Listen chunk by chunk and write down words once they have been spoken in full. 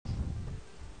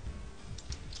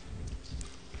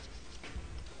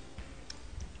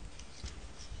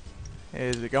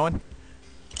Is it going?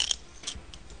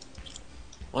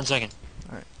 1 second.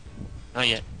 Alright. Not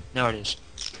yet. Now it is.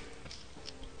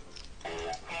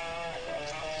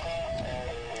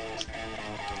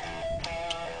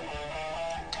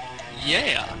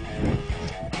 Yeah!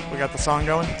 We got the song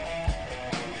going?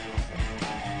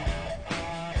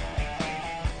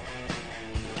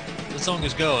 The song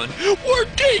is going. We're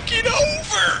taking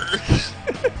over!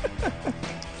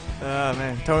 Oh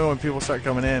man, tell me when people start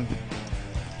coming in.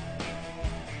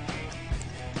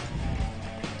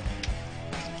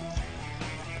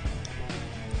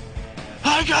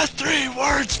 I got 3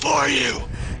 words for you!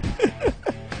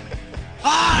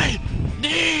 I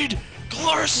need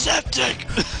chloroseptic!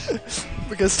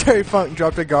 Because Terry Funk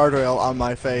dropped a guardrail on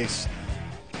my face.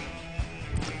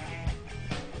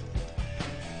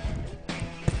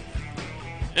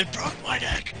 It broke my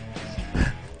neck.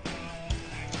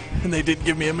 And they didn't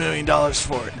give me $1 million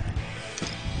for it.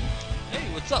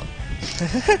 Hey, what's up?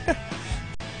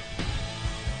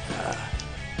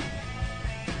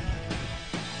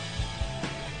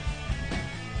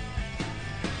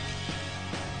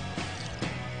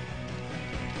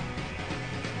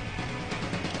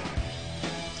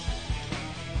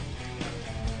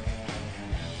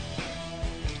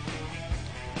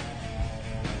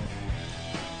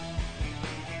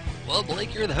 Well,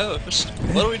 Blake, you're the host.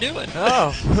 What are we doing?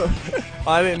 Oh,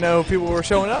 I didn't know people were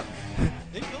showing up.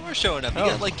 People are showing up. You Oh.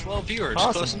 got like 12 viewers.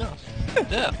 Awesome. Close enough.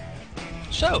 Yeah.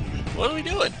 So, what are we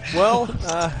doing? Well,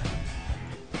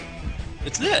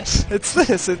 It's this. it's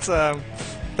this. It's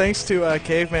thanks to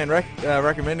Caveman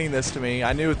recommending this to me.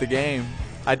 I knew the game.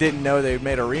 I didn't know they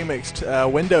made a remixed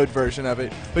windowed version of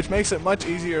it, which makes it much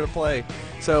easier to play.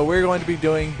 So we're going to be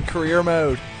doing career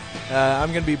mode.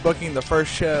 I'm going to be booking the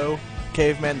first show,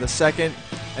 Caveman the second,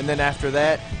 and then after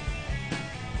that,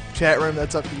 chat room.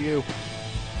 That's up to you.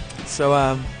 So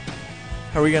are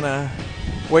we gonna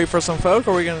wait for some folk,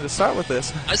 or are we gonna just start with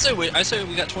this? I say we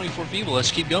got 24 people. Let's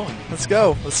keep going. Let's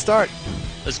go. Let's start.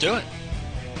 Let's do it.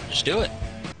 Just do it.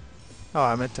 Oh,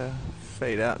 I meant to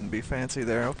fade out and be fancy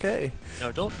there. Okay.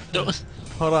 No, don't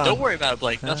Hold on. don't worry about it,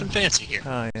 Blake. Nothing fancy here.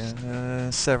 Oh yeah.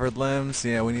 Severed limbs.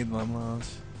 Yeah, we need limb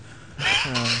loss.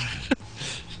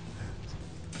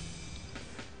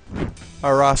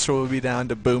 Our roster will be down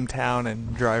to Boomtown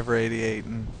and Driver 88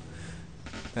 and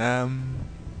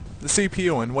the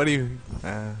CPU one. What do you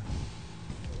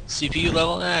CPU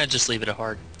level? Just leave it at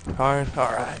hard. hard?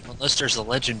 All right. Unless there's a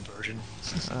legend version.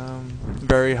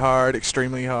 Very hard,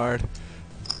 extremely hard,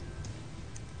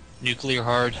 Nuclear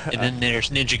hard, and then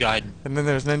there's Ninja Gaiden. and then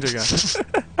there's Ninja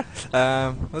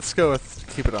Gun. Let's go with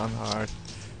keep it on hard.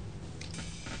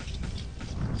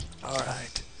 All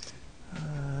right.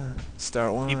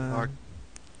 Start one. Keep it hard.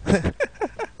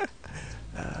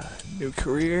 New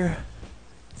career.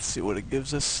 Let's see what it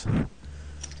gives us.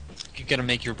 You gotta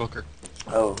make your booker.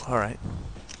 Oh, all right.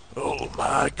 Oh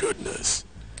my goodness.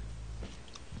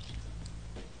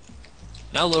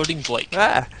 Now loading Blake.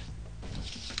 Ah!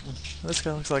 This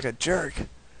guy looks like a jerk.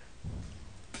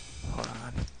 Hold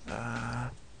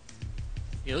on.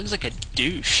 He looks like a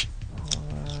douche.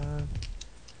 Hold on.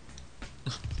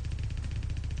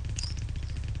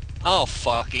 Oh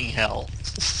fucking hell.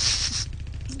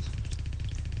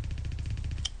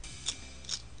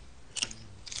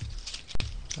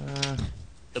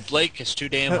 The Blake is too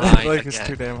damn high. Blake is again.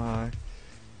 too damn high.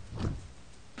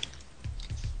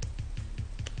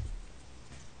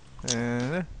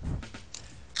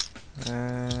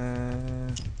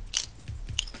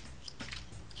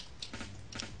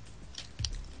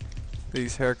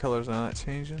 These hair colors are not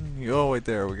changing. Oh wait,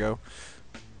 there we go.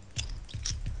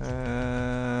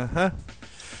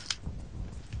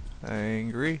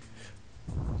 Angry.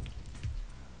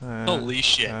 Holy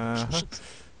shit.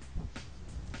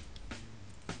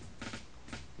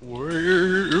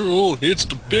 Well, it's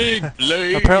the big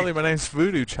Blake. Apparently my name's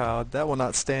Voodoo Child. That will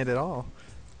not stand at all.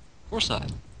 Of course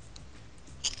not.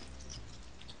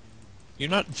 You're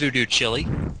not Voodoo Chili.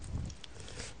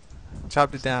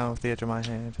 Chopped it down with the edge of my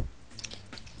hand.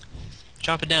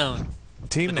 Chop it down.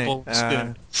 Team With a name. bowl of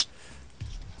spoon.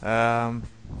 No.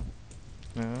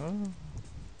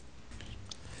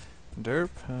 Derp.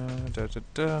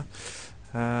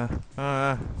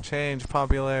 Change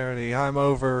popularity. I'm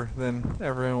over than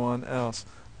everyone else.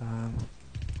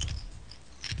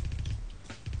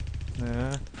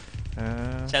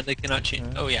 Sad they cannot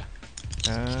change. Oh yeah.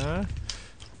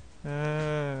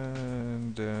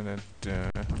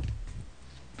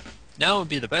 Now would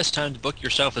be the best time to book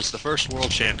yourself as the first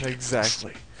world champion.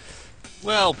 Exactly.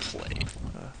 Well played.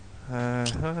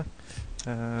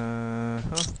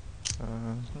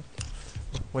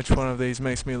 Which one of these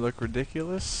makes me look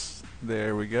ridiculous?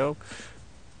 There we go.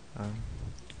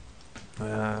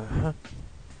 Uh-huh.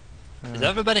 Is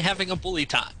everybody having a bully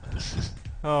time?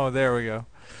 Oh, there we go.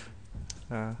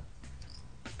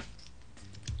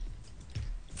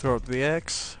 Throw up the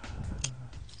X.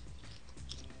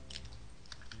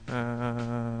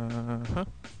 Uh-huh.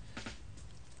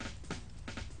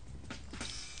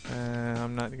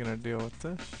 I'm not gonna deal with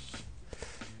this.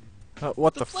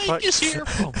 What the fuck? The plague is here!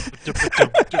 Boom, the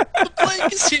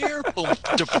plague is here! Boom,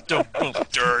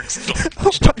 dergs,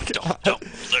 Oh my god.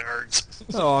 dergs.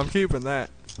 Oh, I'm keeping that.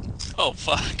 Oh,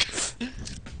 fuck.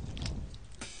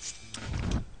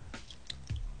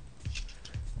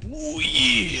 Ooh,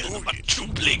 yeah, look at two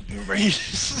blinking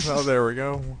rays. Oh, there we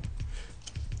go.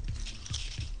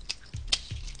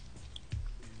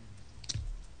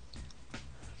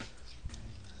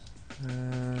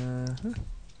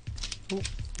 Ooh,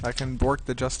 I can work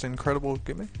the just incredible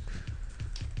gimmick.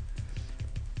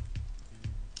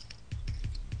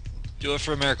 Do it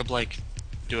for America, Blake.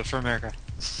 Do it for America.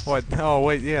 What? Oh,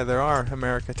 wait, yeah, there are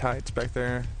America tights back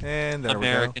there. And there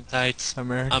American we go. tights.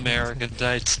 American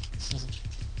tights.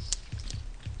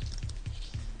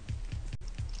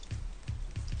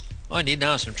 All I need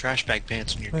now is some trash bag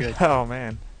pants and you're good. Oh,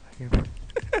 man.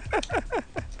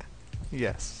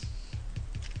 Yes.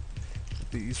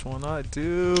 These will not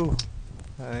do.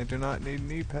 I do not need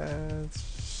knee pads.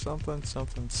 Something,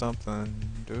 something, something.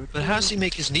 But how does he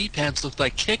make his knee pads look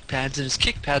like kick pads and his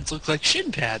kick pads look like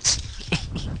shin pads?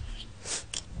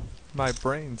 My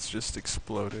brain's just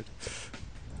exploded.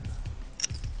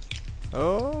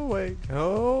 Oh wait.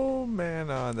 Oh man,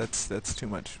 that's too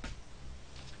much.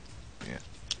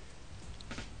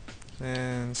 Yeah.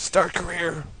 And start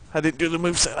career. I didn't do the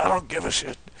moveset. I don't give a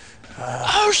shit.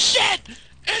 Oh shit!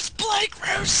 It's Blake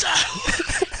Russo!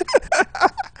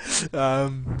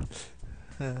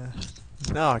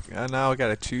 Now I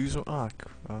gotta choose one. Oh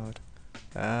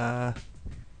god.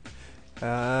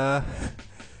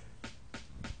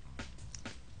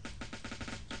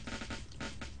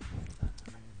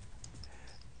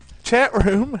 Chat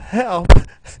room, help.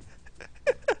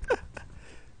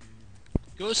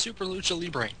 Go Super Lucha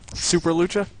Libre. Super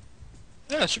Lucha?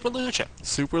 Yeah, Super Lucha.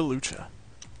 Super Lucha.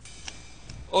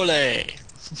 Ole!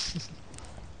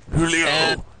 Julio.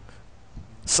 And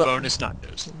So bonus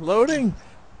nachos. loading.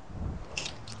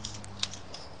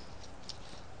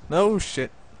 No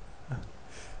shit.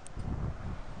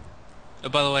 Oh,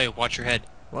 by the way, watch your head.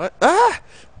 What? Ah!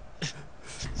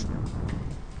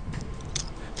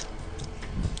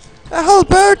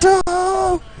 Alberto!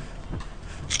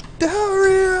 Del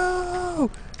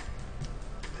Rio!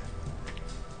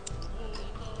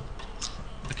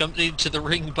 Accompanied to the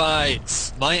ring by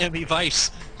Miami Vice.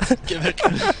 Gimmick.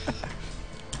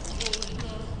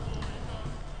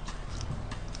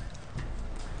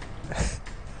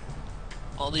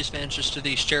 All these fans just stood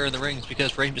each chair in the rings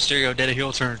because Rey Mysterio did a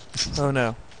heel turn. Oh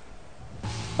no.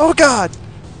 Oh god!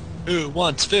 Who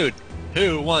wants food?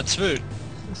 Who wants food?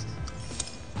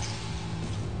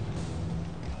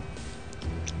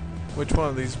 Which one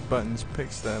of these buttons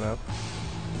picks that up?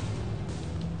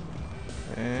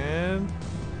 And...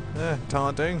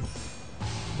 taunting.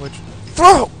 Which...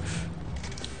 Throw!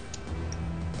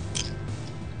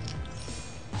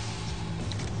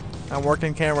 I'm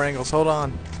working camera angles, hold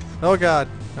on. Oh god,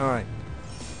 alright.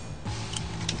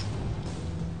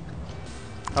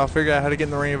 I'll figure out how to get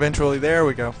in the ring eventually, there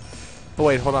we go. Oh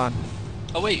wait, hold on.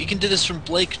 Oh wait, you can do this from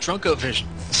Blake Trunko Vision.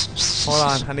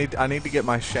 Hold on, I need to get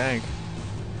my shank.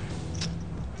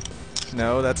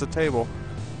 No, that's a table.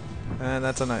 And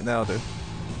that's a knife, that'll do.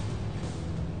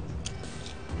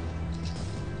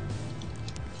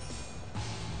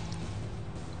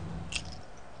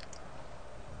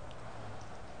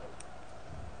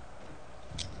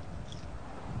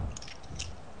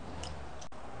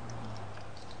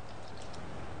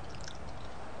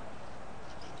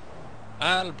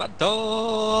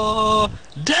 Alberto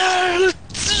del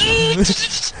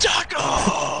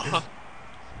Taco.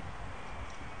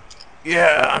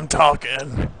 Yeah, I'm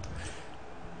talking.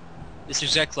 It's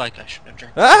exactly like I should have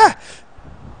drank. Ah!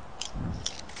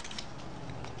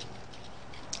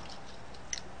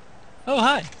 Oh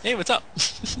hi, hey, what's up?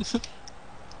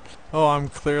 Oh, I'm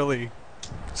clearly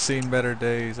seen better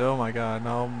days. Oh my god,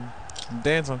 no, I'm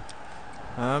dancing.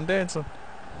 I'm dancing.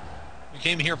 We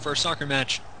came here for a soccer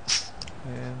match.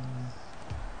 And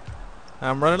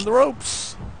I'm running the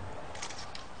ropes.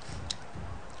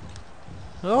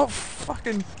 Oh,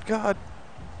 fucking god.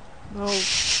 No.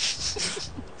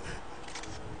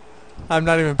 I'm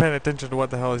not even paying attention to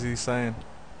what the hell is he saying.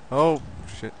 Oh,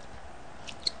 shit.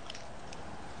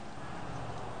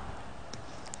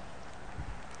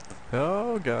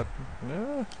 Oh, god.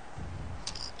 No.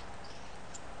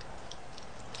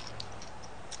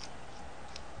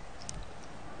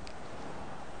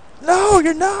 No,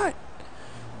 you're not.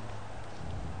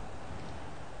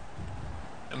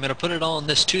 I'm gonna put it all in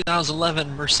this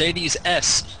 2011 Mercedes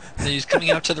S that he's coming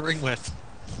out to the ring with.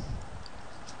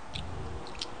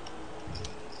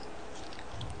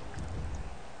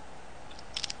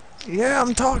 Yeah,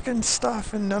 I'm talking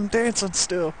stuff and I'm dancing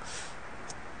still.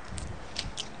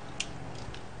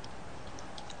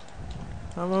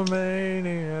 I'm a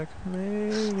maniac,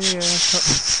 maniac.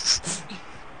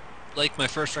 Like my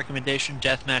first recommendation,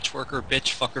 deathmatch worker,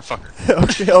 bitch, fucker, fucker.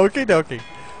 Okay, okie dokie.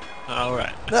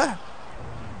 Alright. Ah.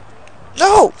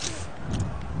 No!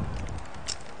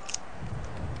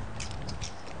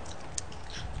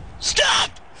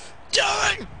 Stop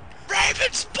doing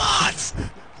Raven spots!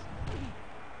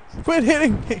 Quit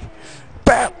hitting me!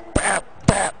 Bap, bap,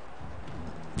 bap!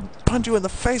 Punch you in the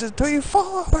face until you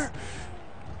fall over!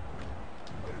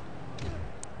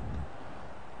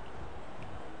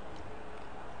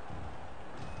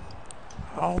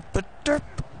 Oh, but derp,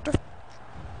 derp.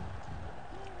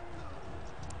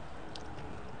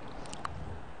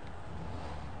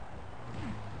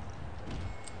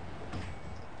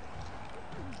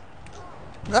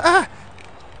 Ah!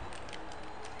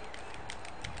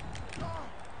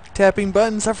 Tapping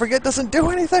buttons, I forget, doesn't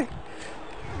do anything.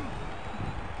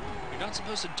 You're not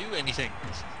supposed to do anything.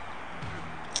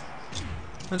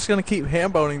 I'm just gonna keep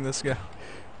ham-boning this guy.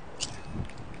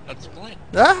 That's the plan.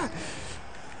 Ah!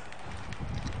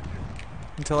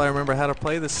 Until I remember how to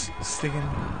play this stinking...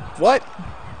 What?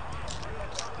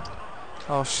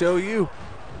 I'll show you.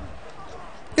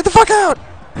 Get the fuck out!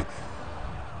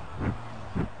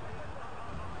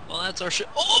 Well, that's our shit.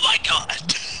 Oh my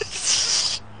god!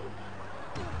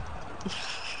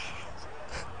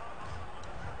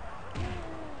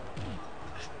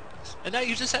 And now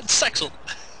you just had sexual.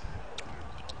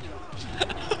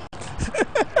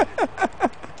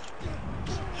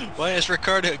 Why is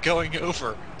Ricardo going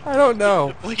over? I don't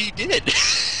know. Well, he did.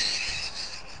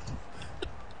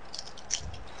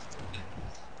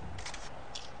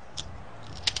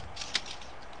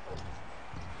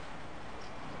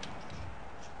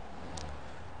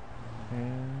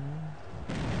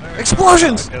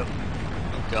 Explosions! Oh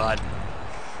god.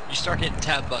 You start hitting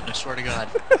tab button, I swear to god.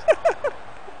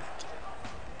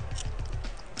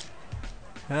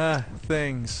 Ah,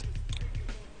 things.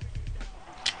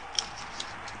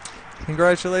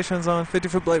 Congratulations on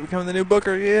 50-Foot Blade becoming the new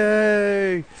Booker.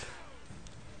 Yay!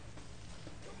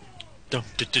 Dum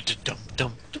dum dum dum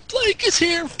dum. The Blake is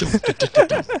here. Dum dum dum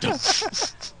dum dum.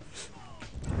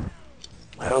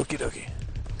 Okie dokie.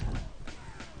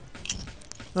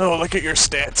 Oh, look at your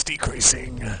stats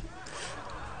decreasing.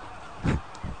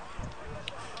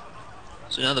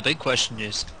 So now the big question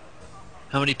is,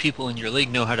 how many people in your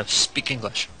league know how to speak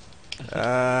English?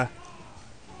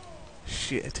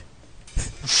 Shit.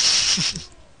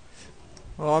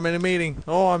 Oh, I'm in a meeting.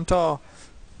 Oh, I'm tall.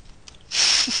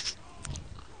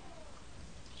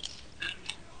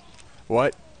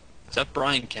 What? Is that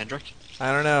Brian Kendrick?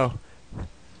 I don't know.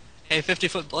 Hey,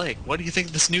 50-Foot Blake, what do you think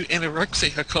of this new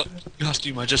anorexia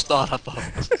costume I just thought up of?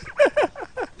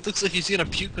 It looks like he's gonna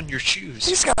puke on your shoes.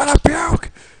 He's gonna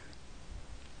puke!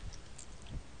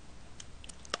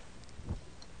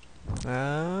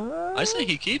 I say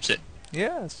he keeps it.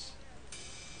 Yes.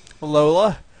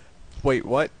 Lola? Wait,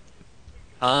 what?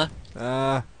 Huh?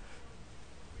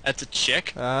 That's a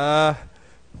chick? What?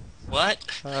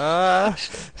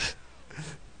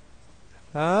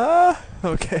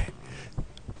 Okay.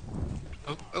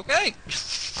 Okay.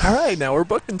 Alright, now we're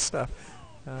booking stuff.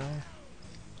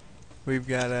 We've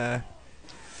got,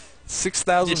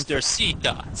 6,000... Mr.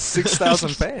 Sita. 6,000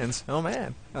 fans. Oh,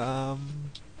 man.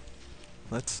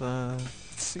 Let's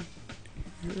see.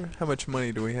 Here. How much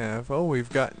money do we have? Oh, we've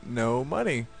got no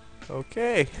money.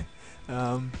 Okay.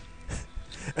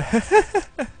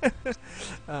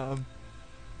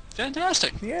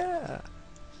 Fantastic. Yeah.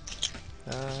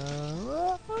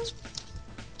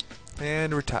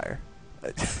 And retire.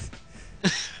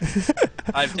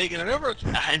 I've taken it over.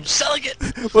 I'm selling it.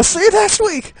 We'll see you next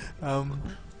week.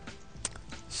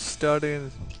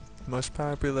 Starting most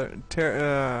popular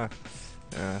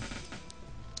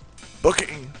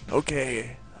booking.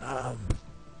 Okay.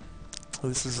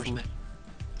 This is okay.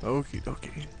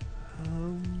 Okay.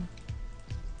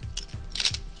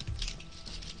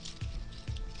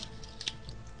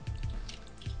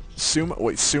 Sumo.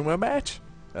 Wait, sumo match?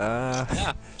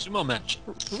 Yeah, sumo match.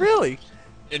 Really?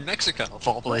 In Mexico, of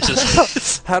all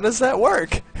places. How does that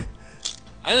work?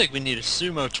 I think we need a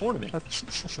sumo tournament.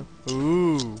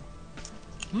 Ooh.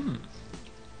 Hmm.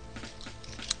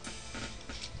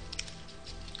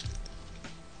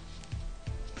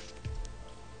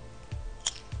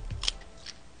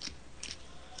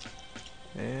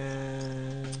 And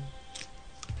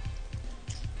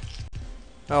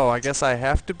Oh, I guess I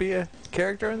have to be a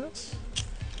character in this?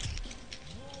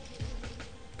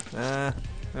 Yeah.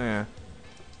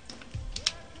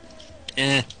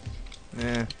 Eh.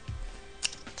 Yeah.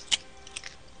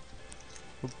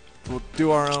 We'll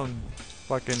do our own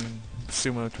fucking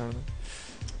sumo tournament.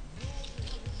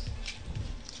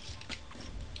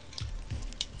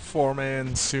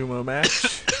 4-man sumo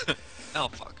match. Oh,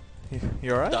 fuck.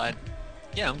 You alright? Died.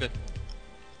 Yeah, I'm good.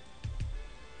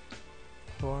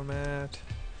 Format.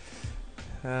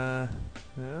 I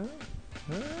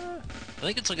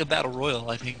think it's like a battle royal,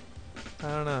 I think. I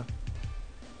don't know.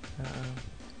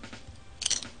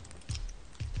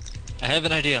 I have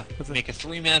an idea. What's it? Make a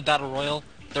 3-man battle royal.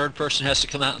 Third person has to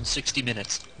come out in 60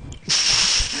 minutes.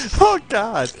 Oh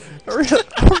god! Really?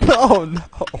 Oh no!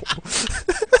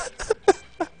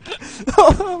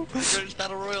 Oh, Greatest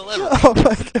battle royal ever. oh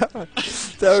my god!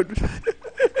 That would...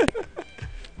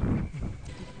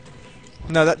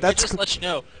 No, that's Just let you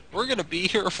know, we're gonna be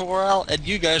here for a while, and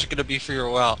you guys are gonna be for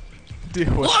a while.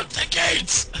 deal with. Lock the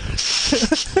gates!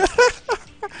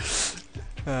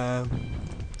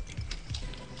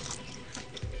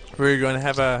 We're going to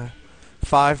have a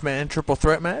 5-man triple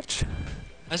threat match.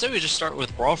 I say we just start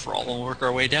with Brawl for All and work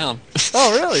our way down.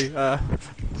 Oh really?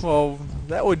 Well,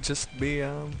 that would just be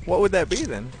what would that be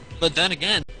then? But then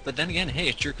again, hey,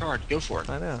 it's your card. Go for it.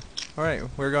 I know. All right,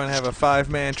 we're going to have a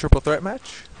 5-man triple threat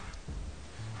match.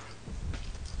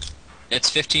 It's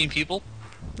 15 people.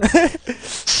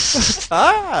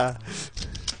 Ah.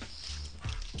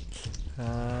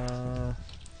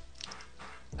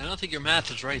 I don't think your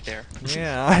math is right there.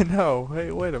 Yeah, I know.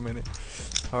 Hey, wait a minute.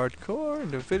 Hardcore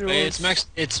individuals. Hey,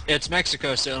 it's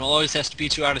Mexico, so it always has to be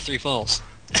 2 out of 3 falls.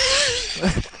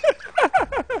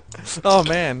 Oh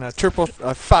man, a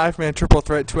 5-man triple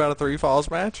threat 2 out of 3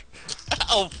 falls match.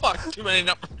 Oh fuck! Too many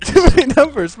numbers. Too many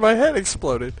numbers. My head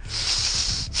exploded.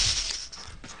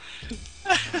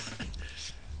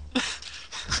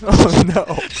 Oh no.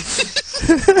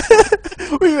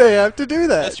 We may have to do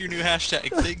that. That's your new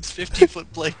hashtag. Things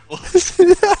 50-foot Blake books. I'll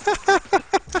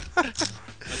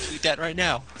tweet that right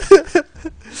now.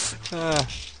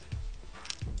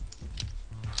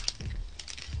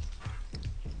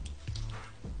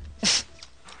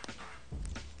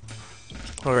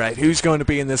 Alright, who's going to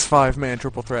be in this 5-man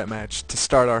triple threat match to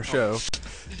start our show?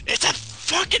 It's a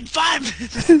fucking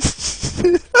 5 minutes!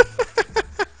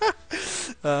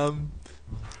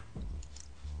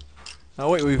 Oh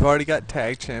wait, we've already got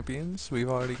tag champions. We've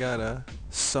already got a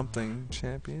something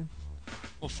champion.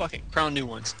 Well, fuck it. Crown new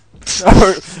ones.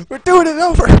 We're doing it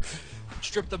over!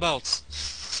 Strip the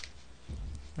belts.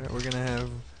 Alright, we're gonna have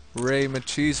Ray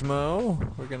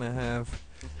Machismo. We're gonna have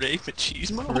Ray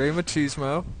Machismo? Ray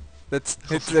Machismo.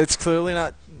 It's clearly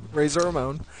not Razor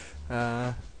Ramon.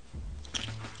 Oh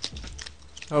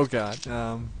god.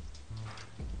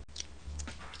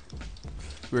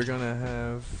 We're gonna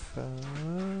have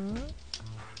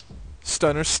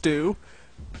Stunner Stu.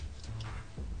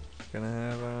 Gonna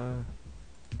have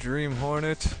Dream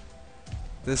Hornet,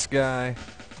 this guy,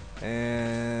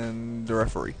 and the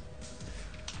referee.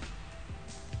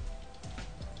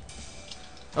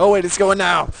 Oh wait, it's going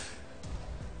now!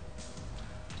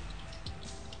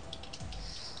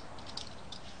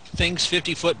 Things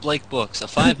 50-foot Blake books. A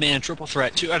 5-man triple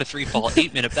threat, 2 out of 3 fall,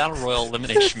 8-minute battle royal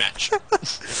elimination match.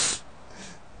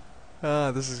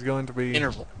 This is going to be...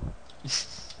 Interval.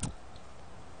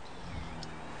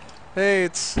 Hey,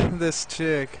 it's this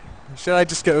chick. Should I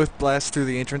just go with blast through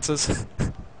the entrances?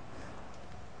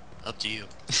 Up to you.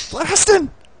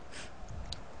 Blasting!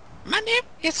 My name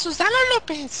is Susana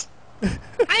Lopez.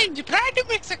 I am the pride of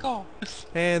Mexico.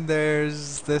 And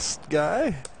there's this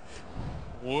guy.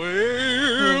 Well,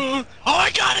 oh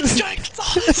my god, it's Jake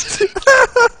Gonzalez!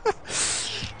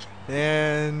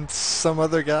 And some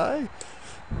other guy.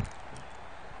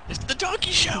 It's the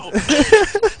donkey show!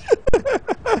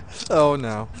 Oh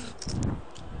no.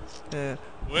 Yeah.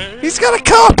 Well, He's got a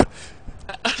cup!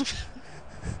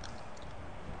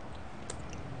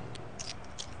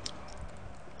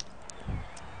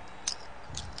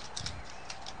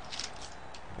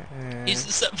 he's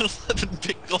the 7-Eleven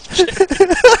big golf chick.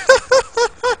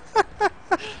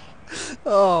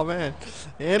 Oh man.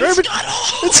 And It's Urban- got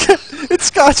all! it's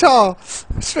Scotch Hall!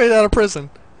 Straight out of prison.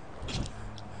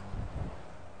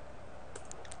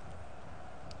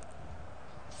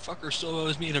 Fucker still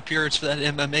owes me an appearance for that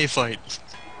MMA fight.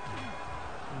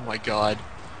 Oh my god.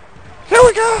 Here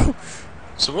we go!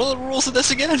 So what are the rules of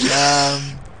this again? This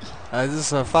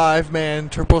is a 5-man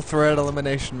triple threat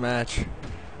elimination match.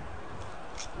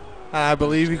 I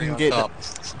believe you can get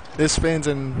this spins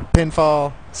in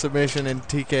pinfall, submission, and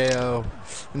TKO,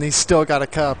 and he's still got a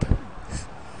cup.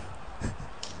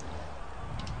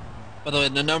 By the way,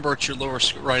 the number at your lower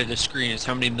right of the screen is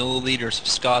how many milliliters of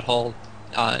Scott Hall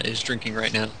is drinking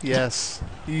right now. Yes.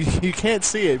 You can't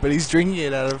see it, but he's drinking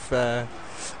it out of,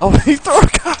 Oh, he threw a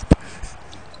cup!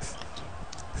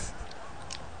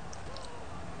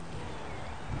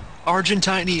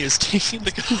 Argentini is taking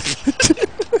the cup.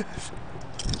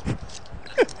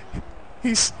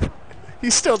 He's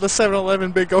still the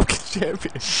 7-Eleven Big Oak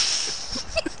champion.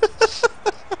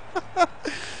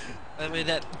 I mean,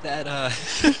 that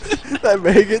That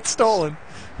may get stolen.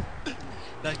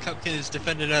 that Cupkin is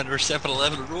defended under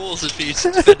 7-Eleven rules if he's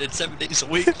defended 7 days a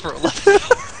week for 11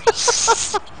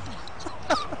 hours.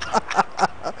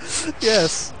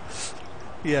 Yes.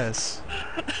 Yes.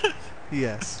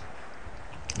 Yes.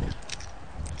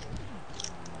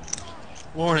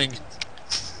 Warning.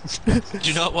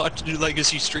 Do not watch new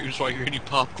Legacy streams while you're eating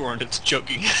popcorn. It's a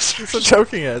choking hazard. It's a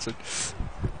choking hazard.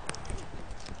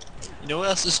 You know what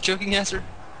else is a choking hazard?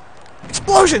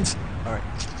 Explosions! Alright.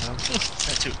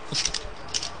 That too.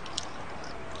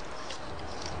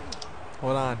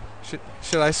 Hold on.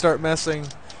 Should I start messing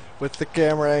with the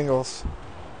camera angles?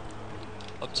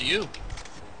 Up to you.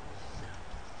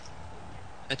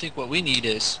 I think what we need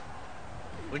is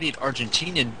we need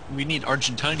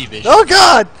Argentini vision. Oh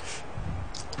God!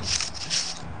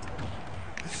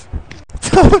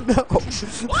 Oh no!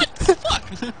 What the fuck?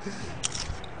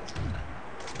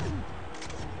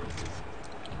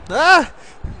 Ah!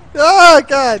 Oh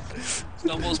God!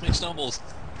 Stumbles make stumbles.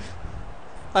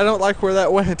 I don't like where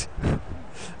that went.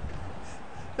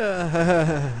 No.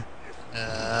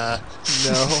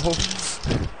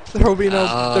 There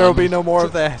will be no more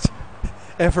of that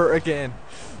ever again.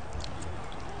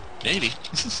 Maybe.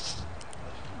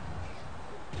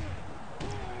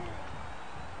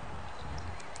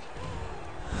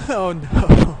 Oh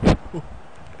no.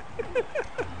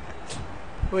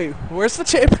 Wait, where's the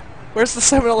champ? Where's the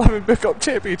 7-Eleven Big Up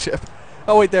Championship?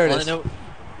 Oh wait, there it is.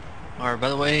 Alright, by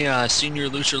the way, Senior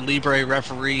Lucha Libre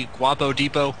referee Guapo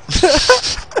Depot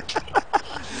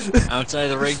outside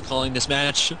the ring calling this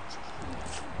match.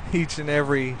 Each and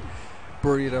every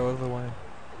burrito of the way.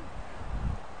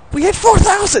 We hit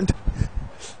 4,000!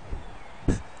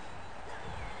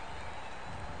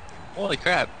 Holy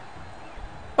crap.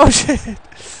 Oh shit!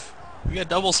 We got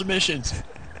double submissions.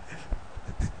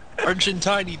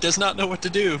 Argentini does not know what to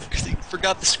do because he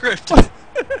forgot the script.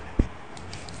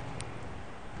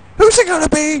 Who's it gonna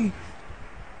be?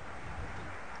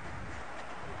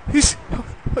 He's...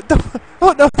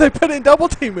 Oh no, they put in double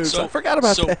team moves. I forgot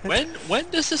about that. So when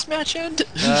does this match end?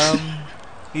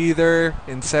 Either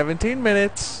in 17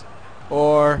 minutes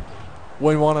or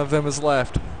when one of them is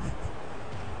left.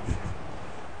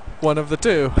 One of the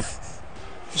two.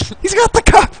 He's got the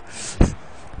cup!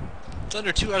 It's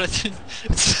under 2 out of 10.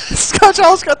 Scotch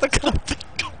Hall's got the cup!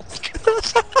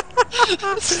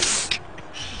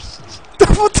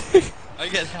 Double team! I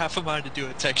get half a mind to do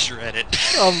a texture edit.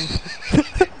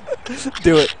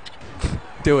 Do it.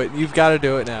 Do it. You've got to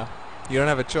do it now. You don't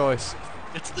have a choice.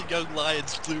 It's the Young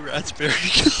Lions Blue Raspberry.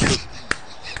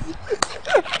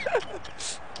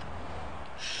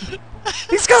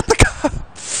 He's got the cup!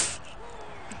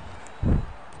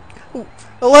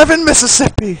 11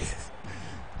 Mississippi!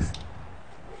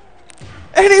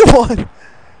 Anyone!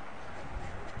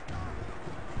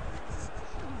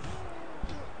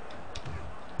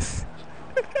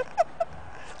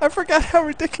 I forgot how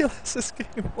ridiculous this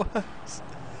game was.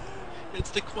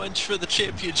 It's the quench for the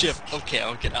championship. Okay,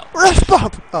 I'll get out. Ref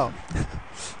bump! Oh.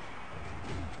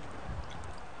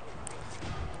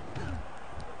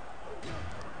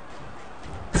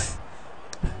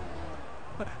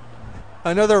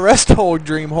 Another rest hold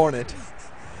Dream Hornet.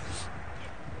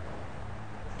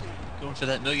 Going for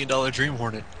that $1 million Dream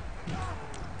Hornet.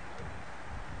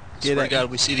 Get Swear it. to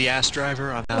God, we see the ass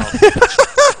driver, I'm out.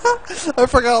 I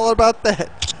forgot all about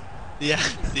that. The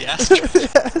ass driver. The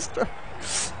Astra.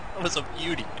 That was a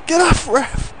beauty. Get off,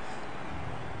 ref!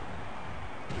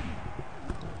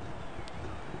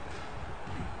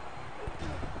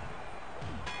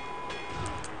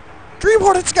 Dream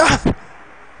Hornet's gone!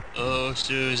 Oh,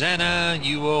 Susanna,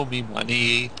 you owe me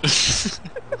money.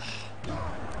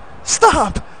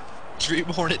 Stop! Dream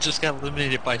Hornet just got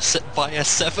eliminated by a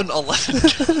 7-Eleven.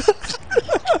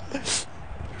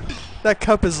 That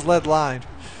cup is lead lined.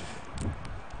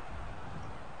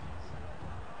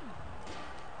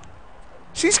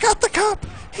 She's got the cup!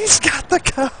 He's got the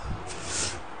cup!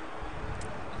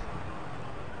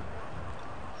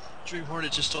 Dream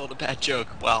Hornet just told a bad joke.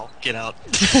 Wow, get out.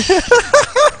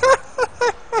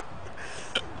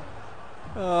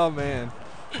 Oh man.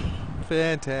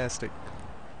 Fantastic.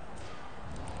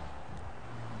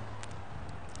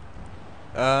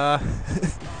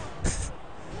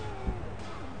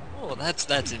 Well,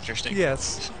 that's interesting.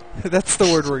 Yes, that's the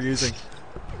word we're using.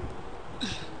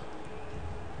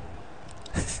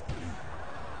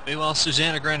 Meanwhile,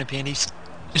 Susanna Grande Panties.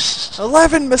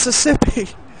 11 Mississippi.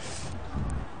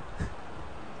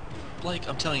 Blake,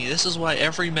 I'm telling you, this is why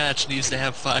every match needs to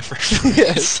have 5 referees.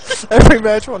 Yes, every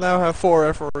match will now have 4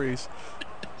 referees.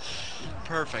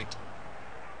 Perfect.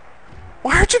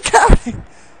 Why aren't you counting?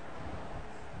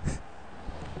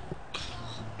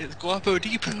 It's Guapo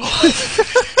Depot.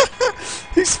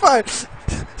 He's fine.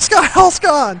 Scott Hall's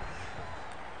gone.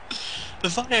 The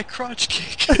Via crotch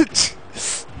kick.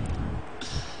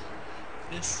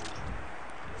 Yes.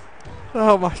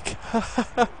 Oh my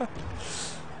god.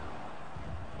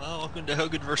 Well, welcome to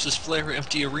Hogan vs. Flair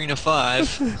Empty Arena 5.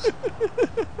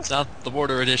 South the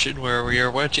Border Edition, where we are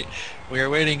waiting.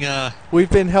 We've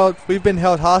been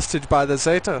held hostage by the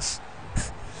Zetas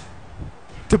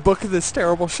to book this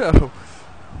terrible show.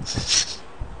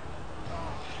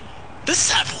 The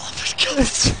 7-Eleven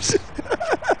goes.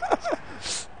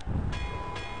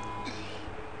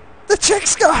 The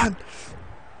chick's gone.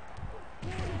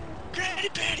 Granny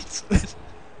panties.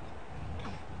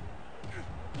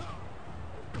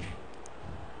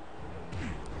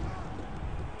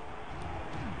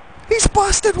 He's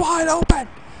busted wide open.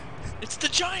 It's the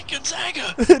giant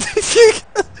Gonzaga.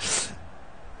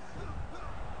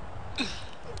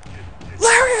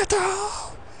 Lariat!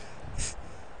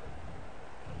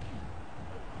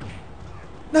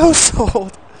 No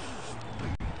sold.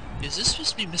 Is this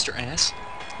supposed to be Mr. Ass?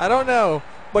 I don't know,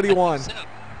 but he won. So,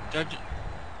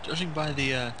 judging by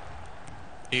the,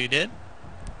 you did?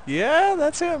 Yeah,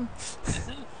 that's him.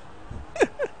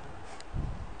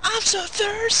 I'm so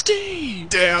thirsty!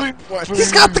 Damn.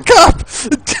 He's got the cup!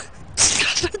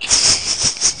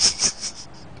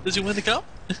 Does he win the cup?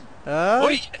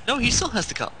 Oh, no, he still has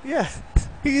the cup. Yeah.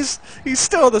 He's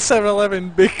still the 7-Eleven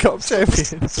Big Cup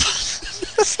champion.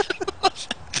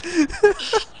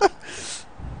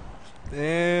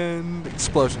 And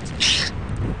explosions.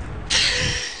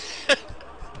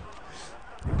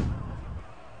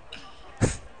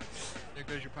 There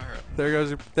goes your pyro.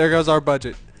 There goes our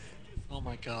budget. Oh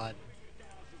my god.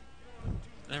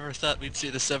 Never thought we'd see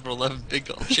the 7-Eleven Big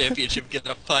Golf Championship get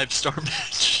a 5-star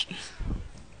match.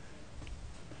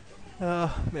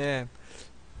 Oh man.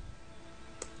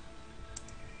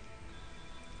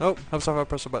 Oh, helps if I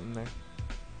press a button there.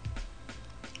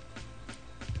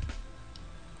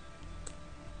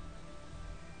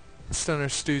 Stunner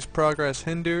Stu's progress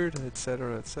hindered,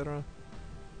 etc., etc.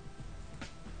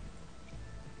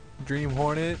 Dream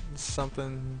Hornet,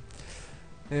 something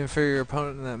inferior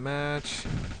opponent in that match.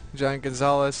 Giant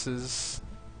Gonzalez has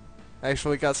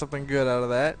actually got something good out of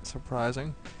that,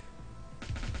 surprising.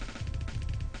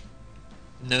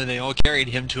 No, they all carried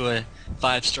him to a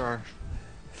 5-star.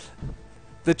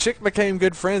 The chick became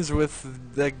good friends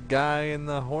with the guy in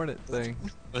the Hornet thing.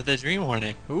 With the Dream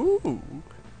Hornet. Ooh.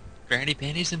 Granny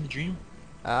Panties in the Dream?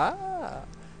 Ah.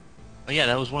 Oh yeah,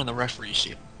 that was one of the referees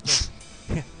too.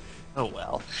 Oh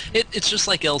well. It's just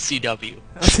like LCW.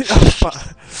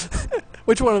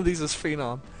 Which one of these is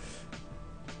Phenom?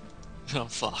 Oh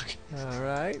fuck.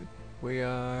 Alright. We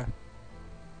are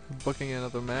booking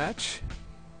another match.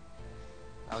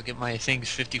 I'll get my Things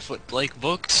 50-Foot Blake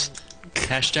books.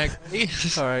 Hashtag ready.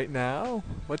 Alright, now,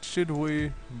 what should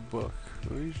we book?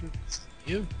 We should...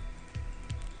 You.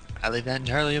 I leave that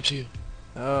entirely up to you.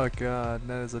 Oh god,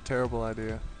 that is a terrible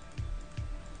idea.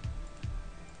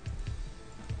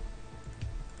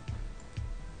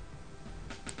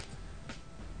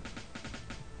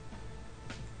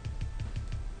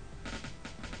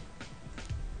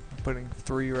 Putting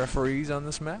 3 referees on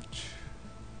this match.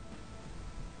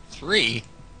 3?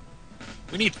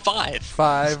 We need 5.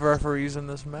 5 referees in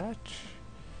this match.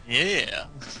 Yeah.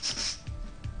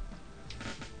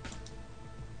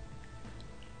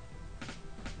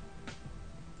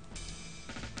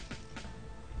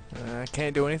 I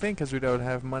can't do anything because we don't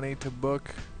have money to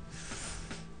book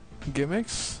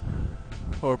gimmicks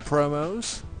or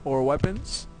promos or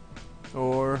weapons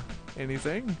or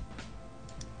anything.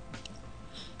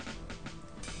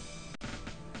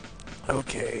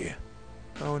 Okay.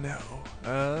 Oh no.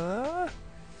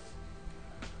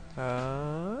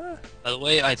 By the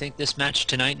way, I think this match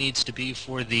tonight needs to be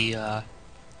for the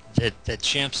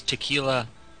Champs Tequila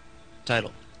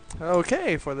title.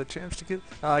 Okay, for the champs to get...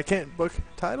 I can't book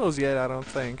titles yet, I don't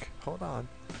think. Hold on.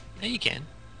 Yeah, you can.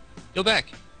 Go back.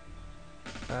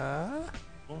 Uh...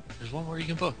 Well, there's one where you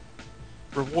can book.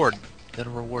 Reward. Go to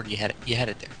reward. You had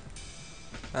it there.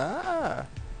 Ah.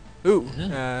 Ooh.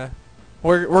 Yeah.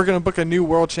 We're gonna book a new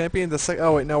world champion.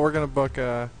 Oh wait, no, we're gonna book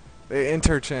the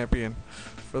inter champion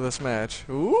for this match.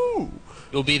 Ooh!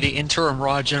 You'll be the interim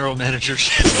Raw general manager.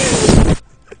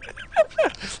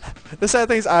 The sad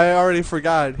thing is I already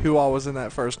forgot who all was in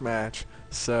that first match,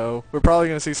 so we're probably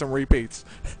going to see some repeats.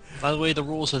 By the way, the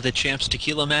rules of the Champs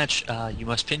Tequila match, you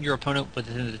must pin your opponent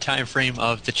within the time frame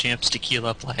of the Champs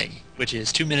Tequila play, which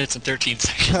is 2 minutes and 13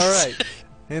 seconds. Alright,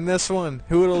 in this one,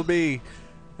 who it'll be,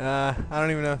 I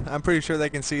don't even know. I'm pretty sure they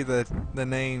can see the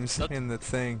names in the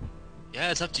thing.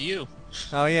 Yeah, it's up to you.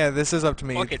 Oh yeah, this is up to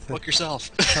me. Book it. Book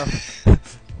yourself.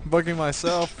 Booking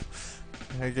myself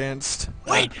against...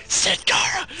 Wait! Sin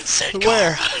Cara! Sin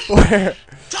Where? Cara! Where?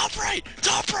 Top right!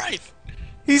 Top right!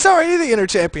 He's already the inner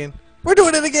champion. We're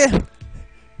doing it again!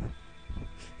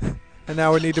 And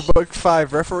now we need to book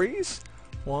 5 referees.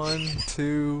 1,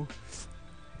 2...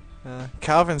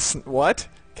 what?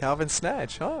 Calvin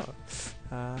Snatch, huh?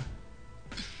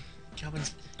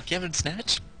 Kevin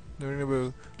Snatch?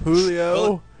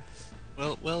 Julio.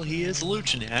 Well, he is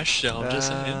Lucha Nash, so I'm just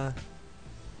saying.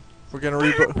 We're gonna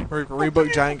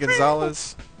rebook Giant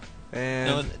Gonzalez.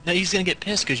 And No, he's gonna get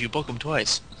pissed because you book him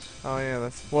twice. oh yeah,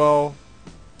 that's well.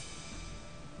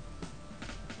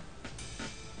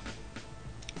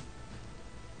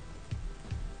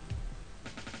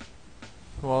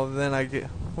 Well, then I get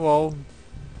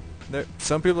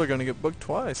some people are gonna get booked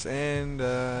twice, and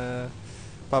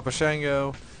Papa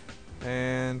Shango,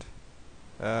 and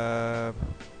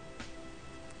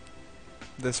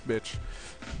this bitch.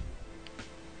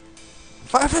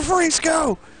 5 referees,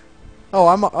 go! Oh,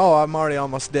 I'm already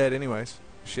almost dead, anyways.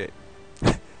 Shit.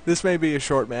 This may be a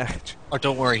short match. Oh,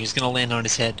 don't worry, he's gonna land on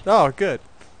his head. Oh, good.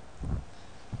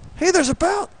 Hey, there's a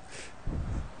belt.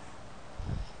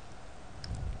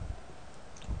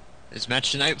 His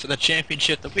match tonight for the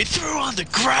championship that we threw on the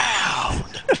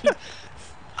ground.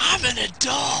 I'm an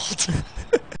adult.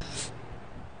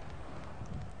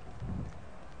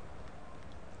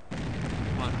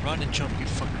 Come on, run and jump, you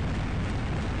fucker.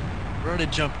 Run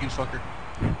and jump, you fucker.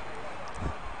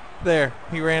 There,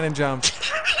 he ran and jumped.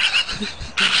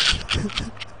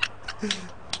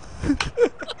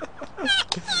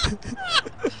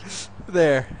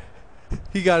 There,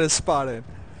 he got his spot in.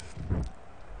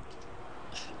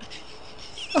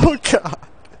 Oh God.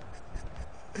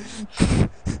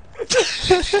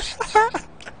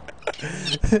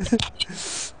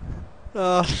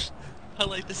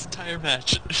 Highlight this entire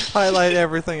match. Highlight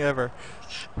everything ever.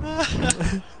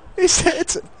 He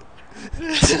said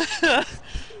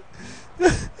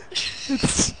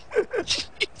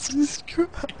Jesus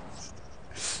Christ.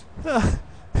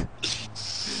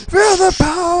 Feel the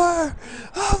power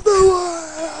of the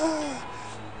world.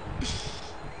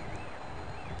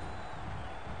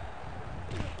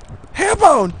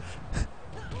 Hairbone.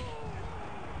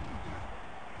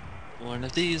 One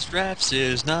of these refs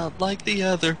is not like the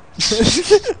other.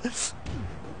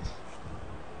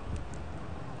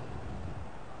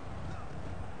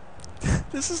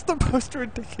 This is the most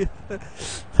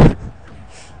ridiculous.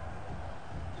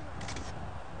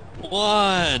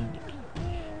 1,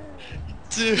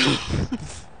 2.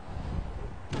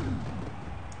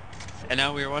 And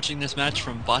now we are watching this match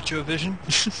from Bacho Vision.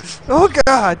 Oh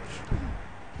God.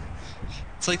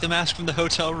 It's like the mask from the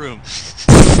hotel room.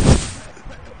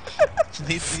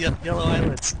 Needs the yellow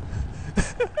eyelids.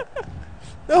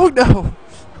 Oh no.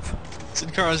 Sin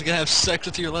Cara's gonna have sex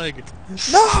with your leg.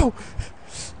 No.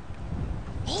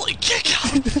 Holy kick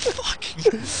out!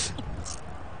 Fucking.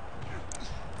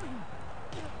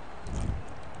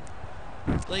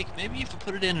 Blake, maybe you could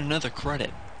put it in another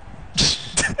credit.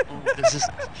 Oh, this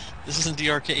isn't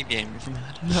the arcade game. You're from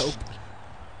that. Nope.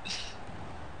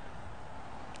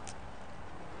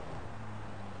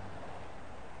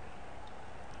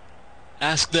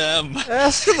 Ask them.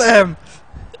 Ask them.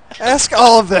 Ask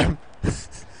all of them.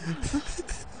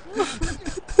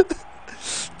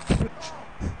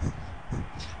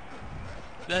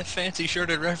 That fancy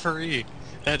shirted referee.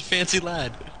 That fancy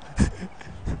lad.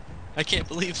 I can't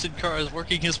believe Sin Cara is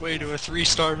working his way to a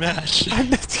 3-star match.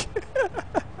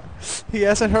 He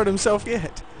hasn't hurt himself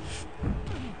yet.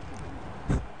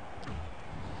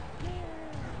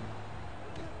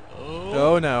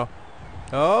 Oh no.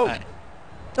 Oh.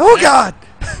 Oh God.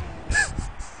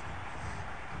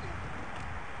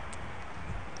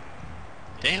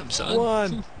 Damn, son.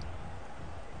 1,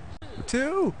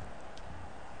 2.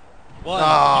 1.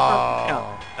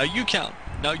 Oh. Now you count.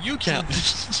 Now you count.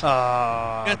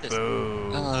 Ah, Got this.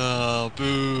 boo. Oh,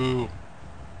 boo.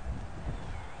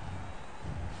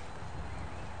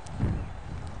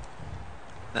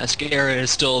 Mascara is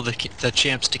still the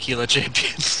Champs Tequila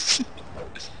champion.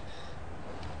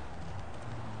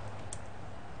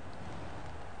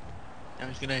 Now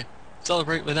he's gonna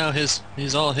celebrate without his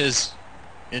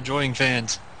Enjoying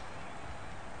fans.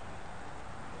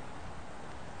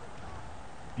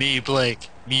 Me, Blake.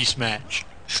 Me, Smash.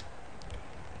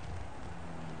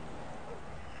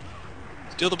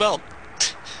 Steal the belt.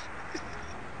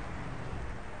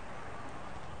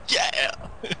 Yeah!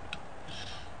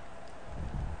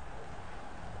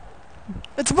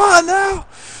 It's mine now!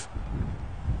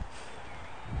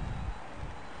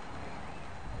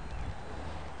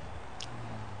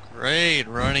 Great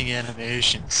running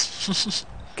animations.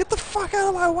 Get the fuck out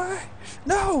of my way!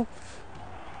 No!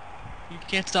 You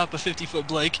can't stop a 50-foot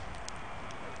Blake.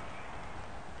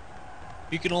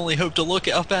 You can only hope to look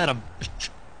up at him.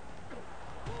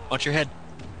 Watch your head.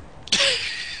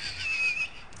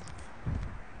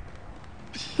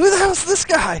 Who the hell's this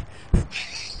guy?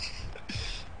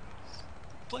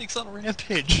 Blake's on a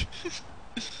rampage.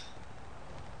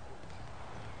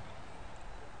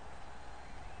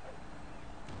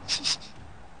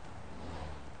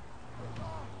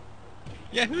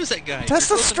 Yeah, who's that guy? Test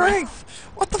You're the close enough. strength!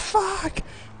 What the fuck?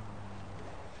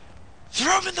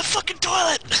 Throw him in the fucking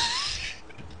toilet!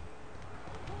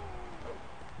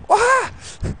 What?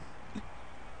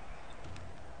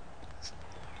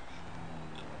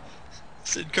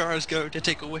 Sid Cara's going to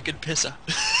take a wicked pissa.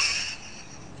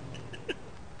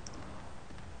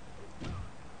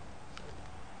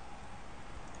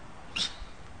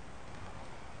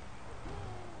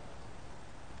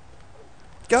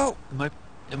 Go!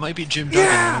 It might be Jim Duggan,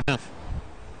 Yeah! I don't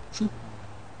know.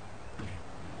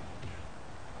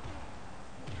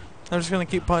 I'm just gonna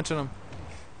keep punching him.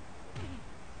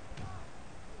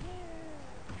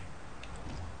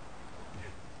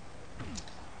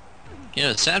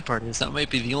 Yeah, the sad part is that might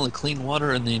be the only clean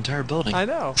water in the entire building. I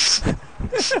know.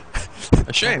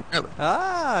 A shame, really.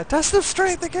 Ah, test of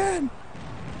strength again!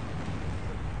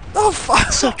 Oh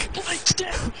fuck! Suck Blake's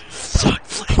dick! Suck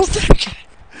Blake's dick!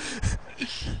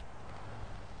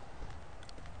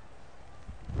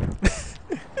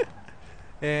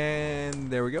 And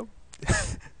there we go.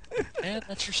 And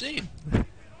that's your scene.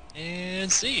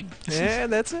 And scene.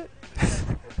 And that's it.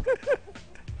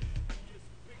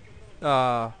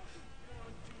 Well,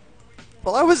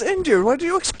 I was injured. What do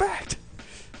you expect?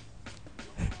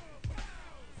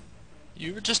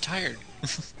 You were just tired.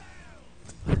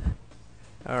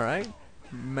 Alright.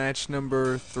 Match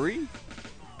number 3.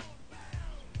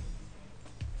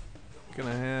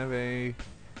 Gonna have a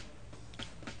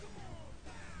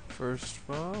first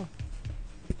fall.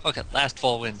 Okay, last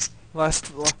fall wins.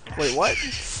 Wait, what?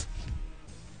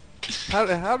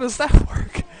 How does that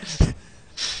work?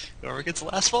 Whoever gets the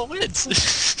last fall wins.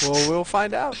 Well, we'll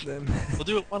find out then. We'll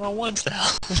do it one-on-one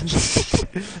style.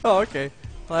 Oh, okay.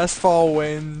 Last fall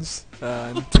wins.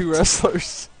 2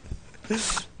 wrestlers.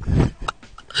 It's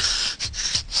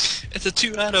a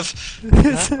 2 out of...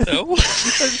 no?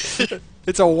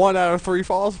 It's a 1 out of 3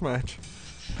 falls match.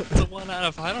 It's a 1 out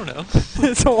of... I don't know.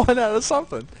 It's a 1 out of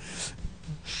something.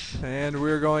 And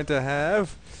we're going to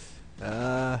have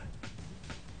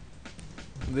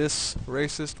this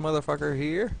racist motherfucker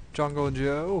here, Jungle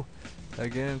Joe,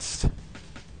 against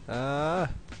oh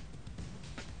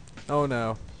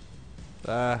no,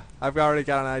 I've already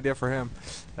got an idea for him.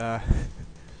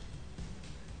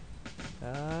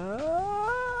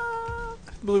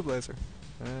 Blue Blazer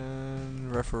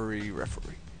and referee.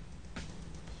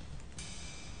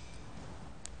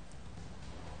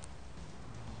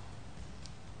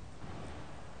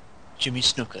 Jimmy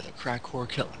Snuka, the crack whore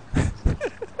killer.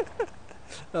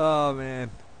 Oh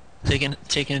man. Taking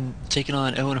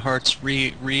on Owen Hart's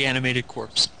reanimated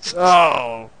corpse.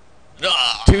 Oh,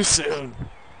 Ah, too soon.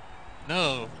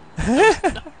 no. No.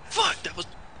 Fuck, that was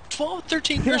 12,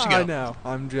 13 years ago. I know.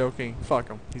 I'm joking. Fuck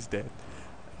him. He's dead.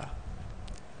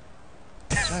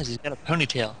 Guys, he's got a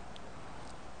ponytail.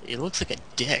 He looks like a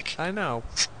dick. I know.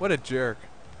 What a jerk.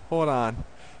 Hold on.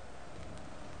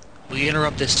 We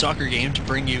interrupt this soccer game to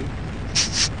bring you...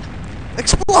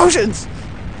 Explosions!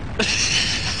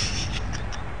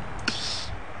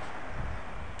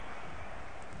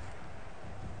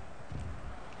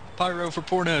 Pyro for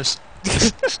pornos.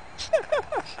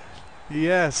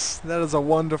 Yes, that is a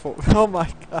wonderful... Oh my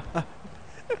god.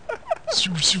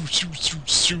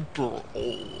 Super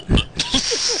old.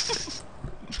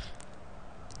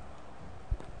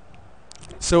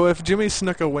 So if Jimmy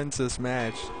Snuka wins this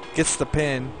match, gets the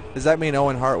pin, does that mean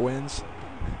Owen Hart wins?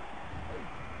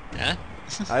 Yeah?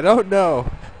 I don't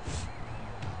know.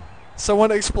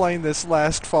 Someone explain this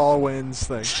last fall wins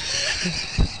thing.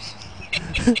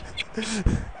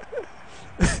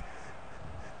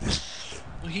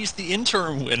 Well, he's the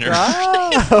interim winner.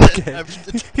 Ah, okay.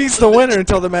 He's the winner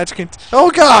until the match can... Oh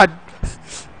god!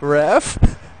 Ref,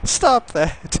 stop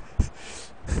that.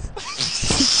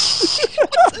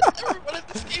 Everyone in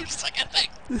this game suck at thing.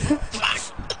 Fuck.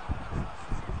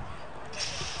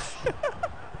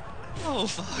 Oh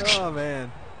fuck. Oh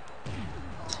man.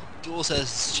 Duel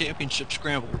says championship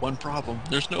scramble. One problem.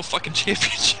 There's no fucking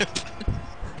championship.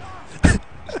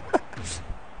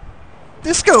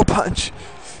 Disco punch.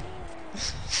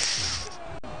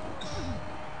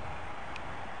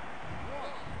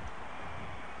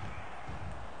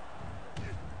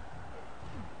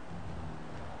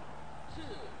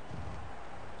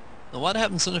 Now what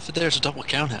happens then if there's a double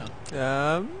countout?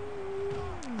 The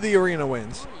arena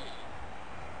wins.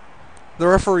 The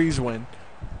referees win.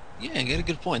 Yeah, you got a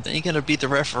good point. Then you gotta beat the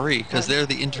referee because they're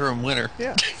the interim winner.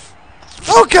 Yeah.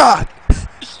 Oh God!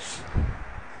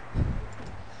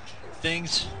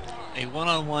 Things a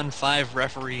one-on-one 5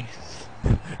 referee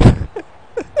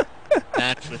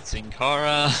match with Sin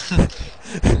Cara.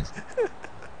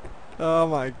 Oh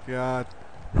my God.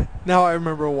 Now I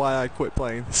remember why I quit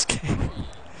playing this game.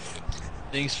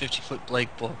 Things 50-foot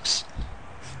Blake books.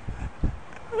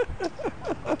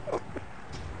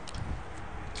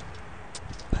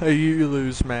 A you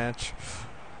lose match.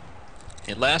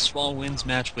 A last fall wins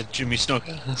match with Jimmy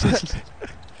Snuka.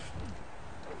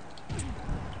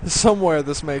 Somewhere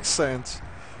this makes sense.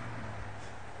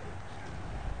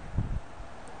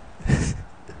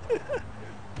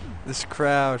 This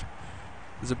crowd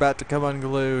is about to come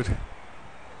unglued.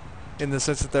 In the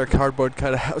sense that they're cardboard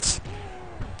cutouts.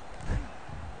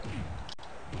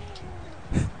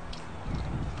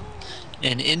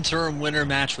 An interim winner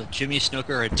match with Jimmy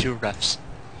Snuka and 2 refs.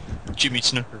 Jimmy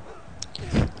Snuka.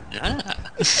 Ah.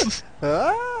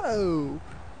 Oh!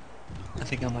 I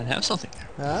think I might have something there.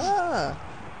 Ah!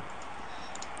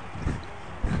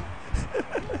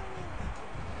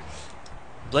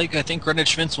 Blake, I think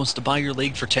Greenwich Vince wants to buy your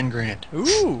league for 10 grand.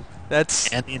 Ooh!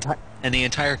 That's And the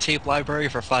entire tape library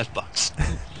for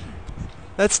 $5.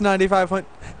 that's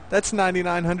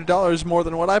 $9,900 more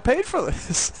than what I paid for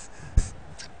this.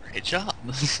 Great job.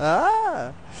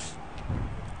 Ah!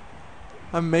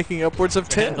 I'm making upwards of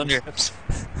Your hands 10. on your hips.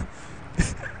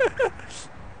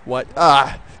 What?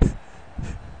 Ah!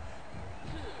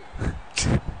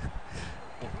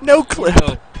 No clip.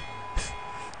 Yo.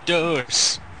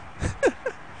 Dose.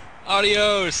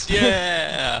 Adios.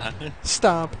 Yeah.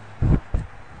 Stomp.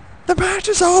 The match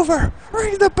is over.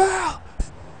 Ring the bell.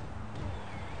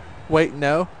 Wait,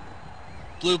 no.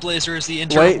 Blue Blazer is the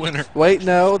interim winner. Wait,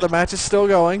 no. The match is still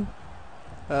going.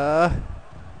 I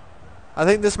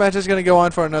think this match is going to go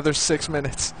on for another 6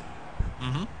 minutes.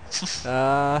 Mm-hmm.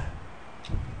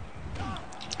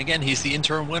 Again, he's the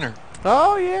interim winner.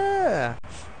 Oh yeah.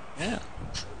 Yeah.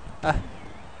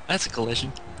 That's a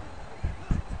collision.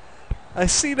 I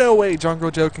see no way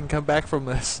Jungle Joe can come back from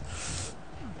this.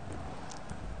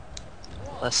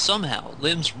 Unless somehow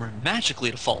limbs were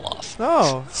magically to fall off.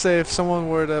 Oh, say if someone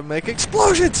were to make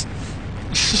explosions.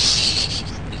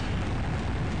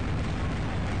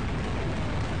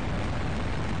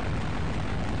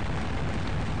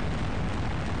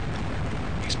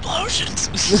 Explosions!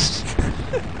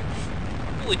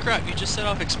 Holy crap, you just set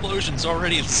off explosions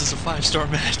already. This is a 5-star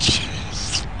match.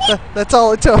 That's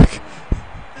all it took.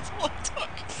 That's all it took.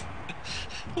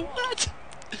 What?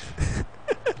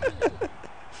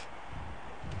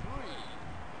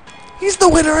 He's the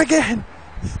winner again.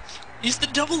 He's the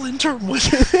double interim winner.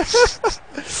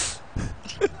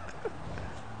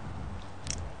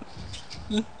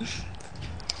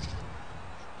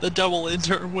 The double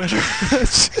interim winner.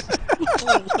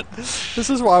 This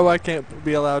is why I can't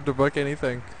be allowed to book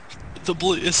anything.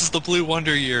 This is the Blue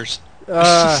Wonder years.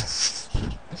 Turns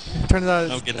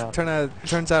out Oh, get out.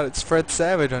 Turns out it's Fred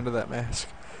Savage under that mask.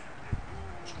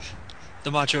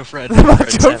 The Macho Fred.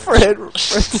 Macho Savage. Fred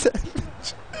Savage.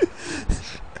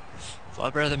 A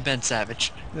lot better than Ben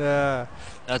Savage. Yeah.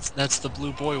 That's the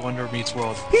Blue Boy Wonder meets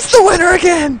World. He's the winner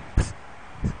again.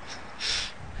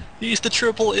 He's the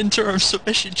triple interim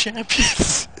submission champion.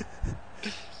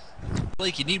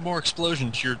 Blake, you need more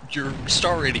explosions. Your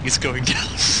star rating is going down.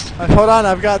 Hold on,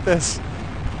 I've got this.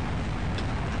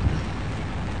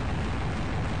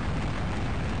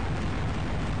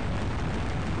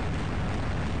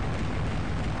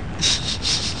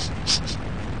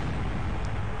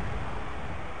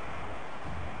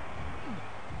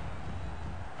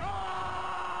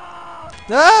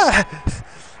 Ah!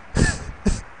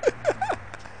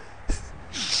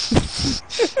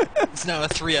 It's now a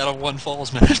 3 out of 1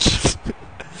 falls match.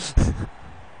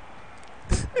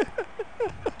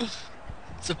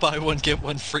 It's a buy one get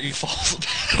one free falls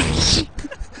match.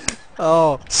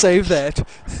 Oh, save that.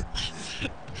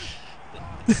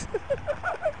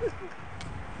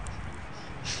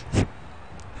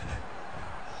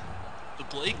 The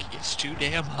Blake, it's too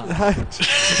damn hot.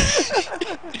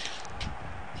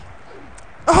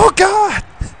 Oh God!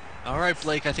 Alright,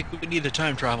 Blake, I think we need to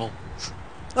time travel.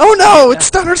 Oh no! It's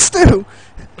Stunner Stew!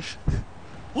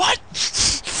 What?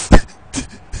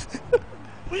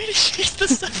 Where did she get the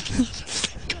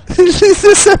 7-Eleven? She's the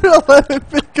 7-Eleven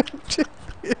pickup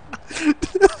champion.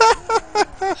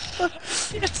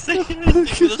 Can't say anything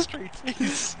with a straight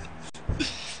face.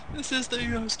 This is the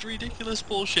most ridiculous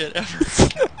bullshit ever.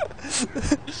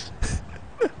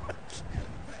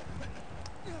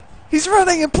 He's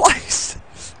running in place!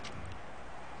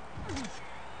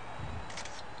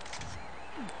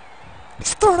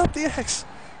 He's throwing up the X!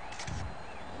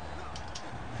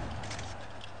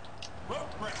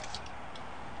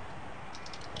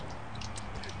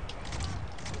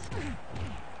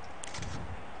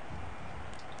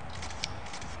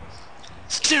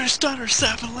 Stunner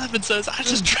 7-Eleven says, I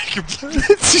just drank your blood.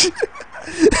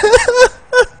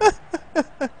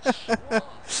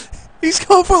 He's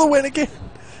going for the win again!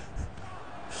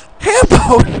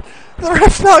 Hambo! The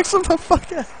ref knocks him the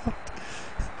fuck out!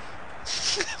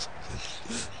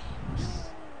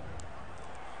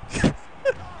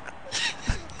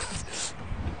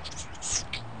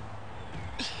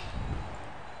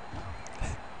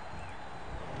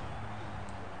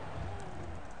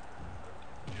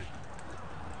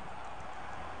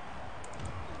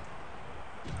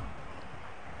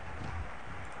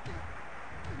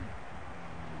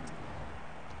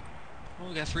 Well,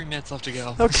 we got 3 minutes left to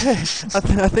go. Okay,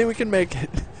 I think we can make it.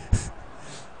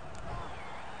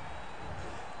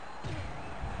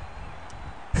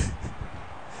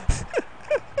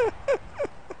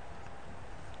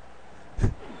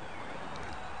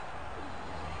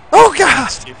 Oh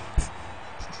God!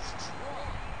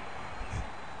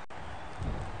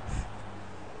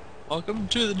 Welcome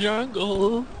to the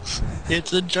jungle.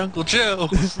 It's a Jungle Joe.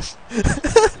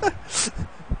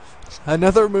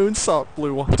 Another moonsault,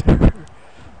 Blue Water.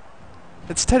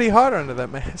 It's Teddy Hart under that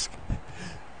mask.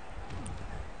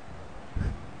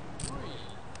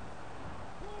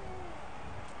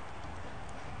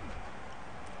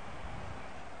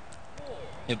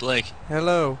 Hey Blake,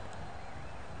 Hello.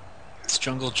 it's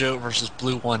Jungle Joe versus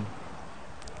Blue One.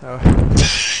 Oh.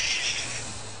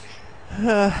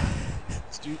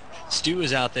 Stu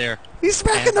is out there, He's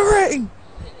back in the ring!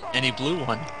 and he blew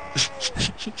one.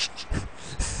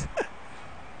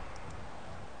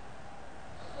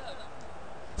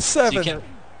 See, 7.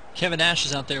 Kevin Nash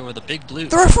is out there with a big blue.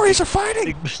 The referees are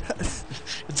fighting!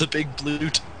 It's a big blue.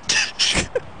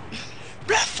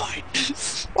 Ref fight!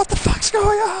 What the fuck's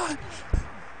going on?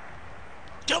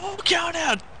 Double count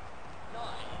out!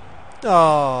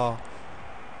 Oh.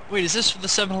 Wait, is this for the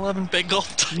 7-Eleven Big Gulp?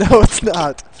 No, it's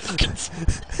not.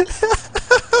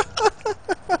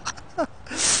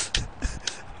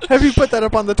 Have you put that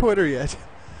up on the Twitter yet?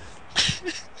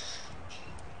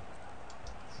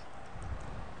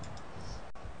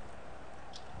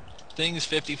 Things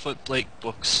 50-foot Blake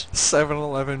books.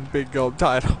 7-Eleven Big Gulp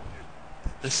title.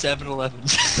 The 7-Eleven.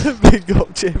 Big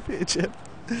Gulp Championship.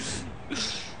 The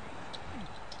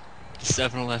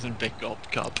 7-Eleven Big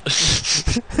Gulp Cup.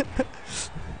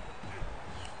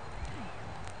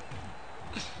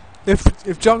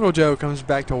 If Jungle Joe comes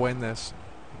back to win this,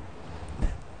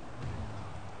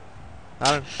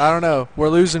 I don't know. We're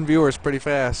losing viewers pretty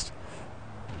fast.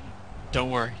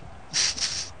 Don't worry.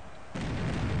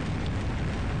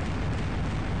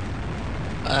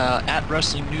 At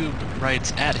Wrestling Noob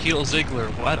writes, at Heel Ziggler,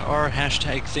 what are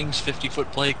hashtag things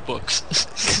 50-foot Blake books?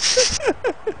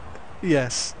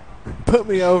 Yes. Put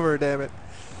me over, damn it.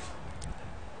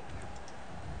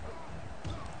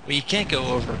 Well, you can't go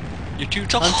over. You're too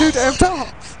tall. I'm too damn tall.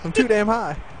 I'm too damn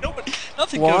high. Nobody,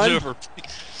 nothing One. goes over.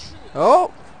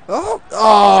 Oh! Oh!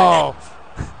 Oh!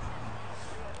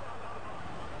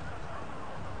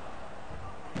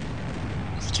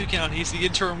 It's a 2 count. He's the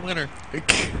interim winner.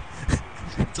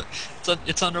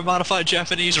 It's under modified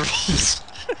Japanese rules.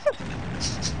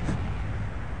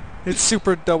 It's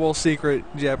super double secret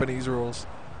Japanese rules.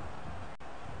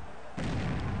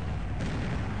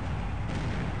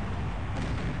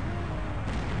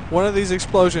 One of these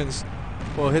explosions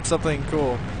will hit something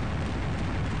cool.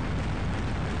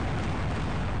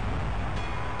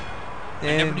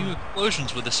 I never knew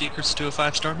explosions were the secrets to a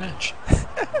 5-star match.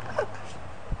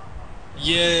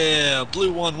 Yeah,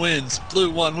 Blue One wins. Blue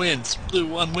One wins. Blue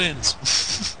One wins.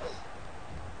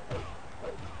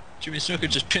 Jimmy Snuka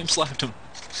just pimp slapped him.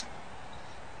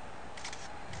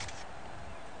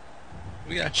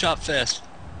 We got Chop Fest.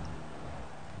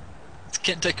 It's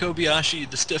Kenta Kobayashi,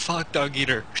 the stiff hot dog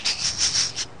eater.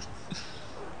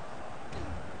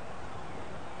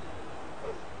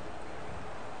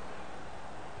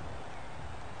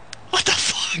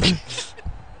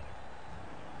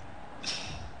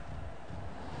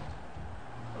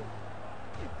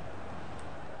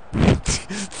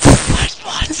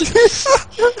 What?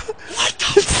 What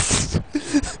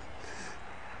the?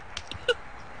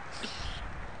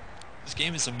 This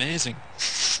game is amazing.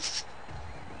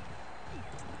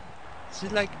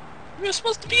 She's like, we're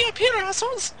supposed to be up here,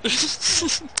 assholes.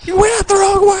 You went out the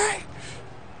wrong way!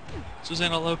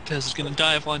 Susana Lopez is gonna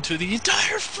dive onto the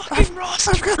entire fucking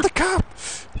roster. I've got the cup!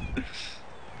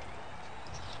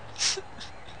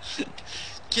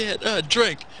 Get a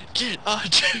drink. Get a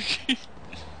drink.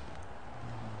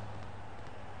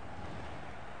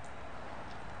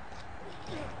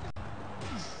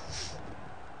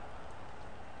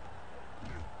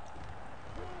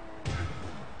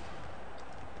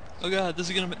 Oh god, this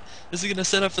is gonna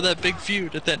set up for that big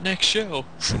feud at that next show.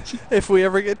 If we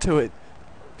ever get to it.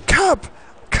 Cup!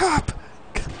 Cup!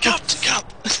 Cup to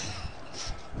cup.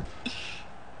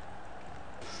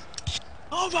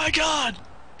 Oh my god!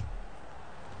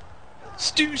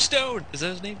 Stu Stone! Is that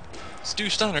his name? Stu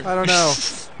Stunner. I don't know.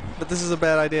 But this is a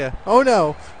bad idea. Oh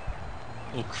no!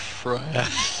 Oh crap.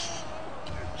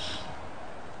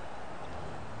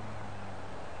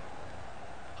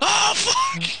 Oh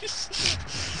fuck!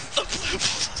 The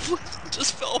blue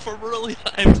just fell from a really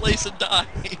high place and died.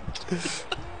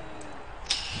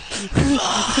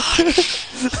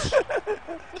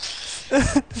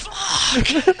 Fuck!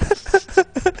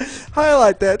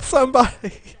 Highlight that,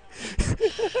 somebody!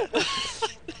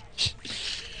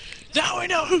 Now we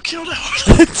know who killed him!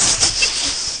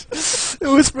 It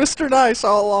was Mr. Nice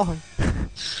all along.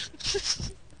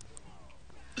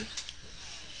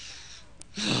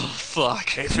 Oh, fuck.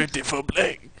 Hey, 50 foot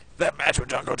Blake. That match with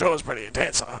Jungle Joe was pretty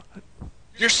intense, huh?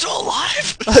 You're still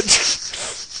alive?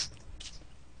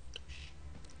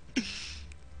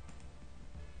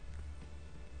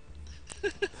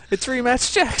 It's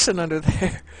Rematch Jackson under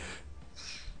there.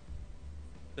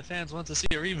 The fans want to see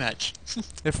a rematch.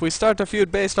 If we start a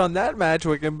feud based on that match,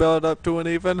 we can build up to an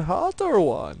even hotter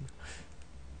one.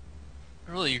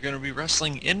 Really, you're gonna be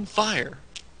wrestling in fire.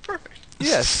 Perfect.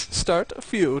 Yes, start a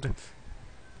feud.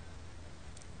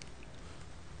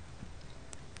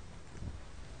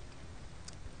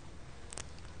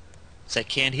 Is that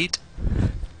canned heat?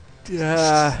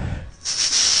 Yeah.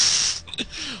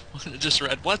 I just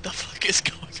read, what the fuck is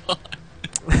going on?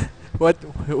 What?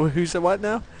 Who said what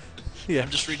now? Yeah. I'm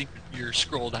just reading your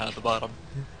scroll down at the bottom.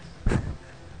 Oh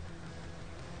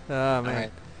man.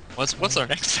 Alright. What's our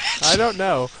next match? I don't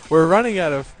know. We're running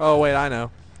out of. Oh wait, I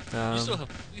know. We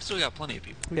still got plenty of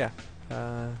people. Yeah. We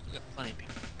got plenty of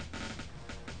people.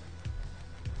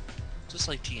 Just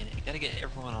like TNA, gotta get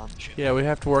everyone on the show. Yeah, we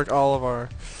have to work all of our.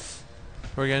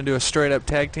 We're gonna do a straight up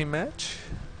tag team match.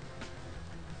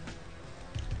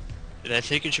 And I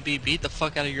think it should be beat the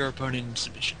fuck out of your opponent in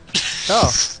submission.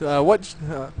 Oh, what?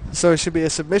 So it should be a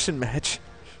submission match.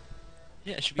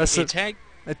 Yeah, it should be That's a tag.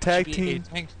 A tag should be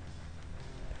team.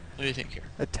 What do you think here?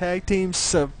 A tag team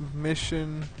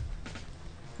submission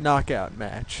knockout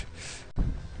match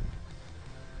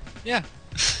Yeah.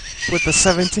 with the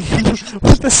 17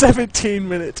 with the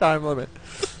 17-minute time limit.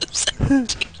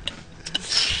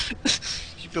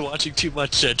 You've been watching too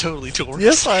much Totally Tour.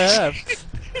 Yes, I have.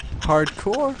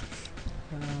 Hardcore.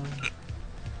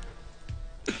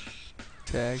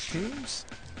 Tag teams.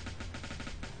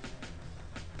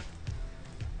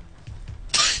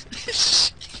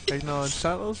 Acknowledge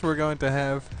titles. We're going to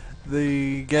have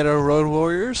the Ghetto Road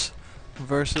Warriors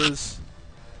versus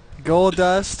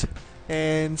Goldust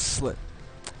and Slit.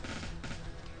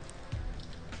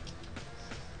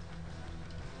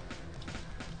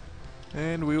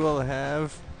 And we will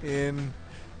have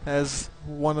as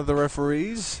one of the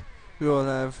referees, we will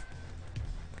have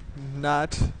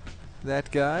not that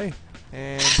guy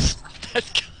and That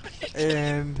guy.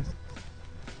 and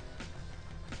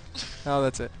oh,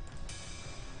 that's it.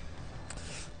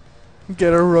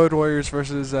 Get our Road Warriors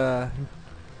versus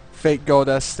fake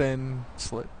Goldust and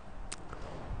Slit.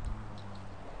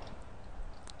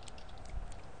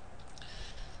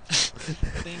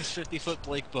 Name's 50-foot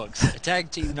Blake Books. A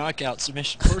tag team knockout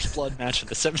submission first blood match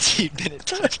with a 17-minute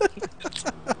time limit.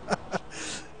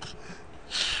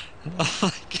 Oh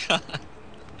my god.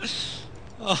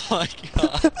 Oh my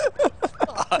god.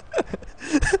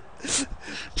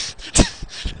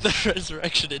 The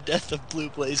resurrection and death of Blue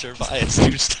Blazer via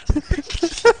Stu Stunner.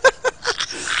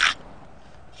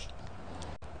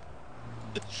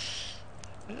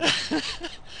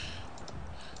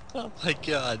 Oh my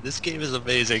god, this game is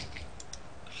amazing.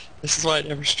 This is why I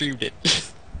never streamed it.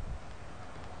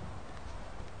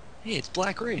 Hey, it's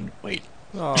Black Rain. Wait.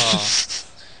 Aw.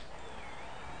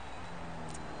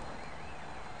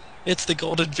 It's the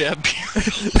golden vampire.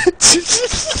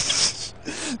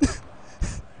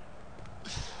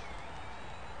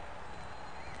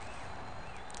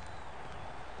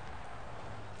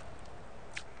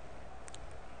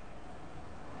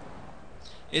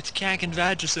 It's Cack and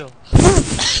Vagisil.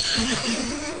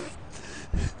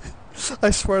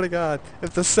 I swear to God,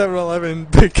 if the 7-Eleven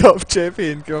pickup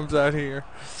champion comes out here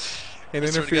and I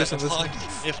swear to interferes God, in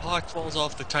this... if Hawk falls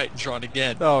off the Titantron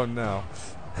again. Oh no.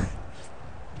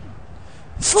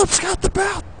 Slip's got the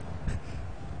belt!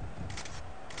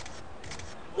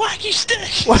 Wacky stick!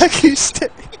 Wacky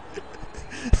stick!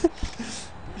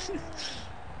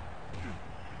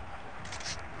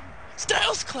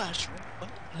 Styles clash! What?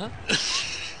 Huh?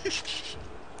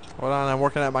 Hold on, I'm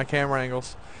working at my camera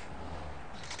angles.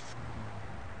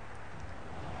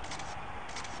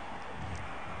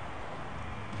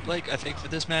 Blake, I think for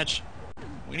this match,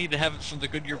 we need to have it from the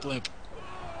Goodyear blimp.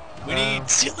 We need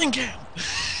ceiling cam!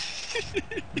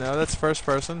 No, that's first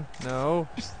person. No.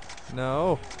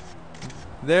 No.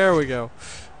 There we go.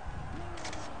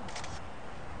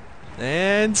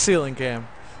 And ceiling cam.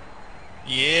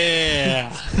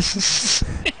 Yeah!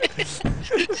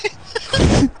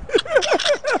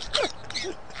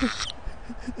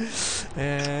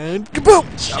 And kaboom!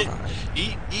 Shit.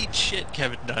 Eat shit,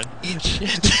 Kevin Dunn. Eat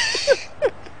shit.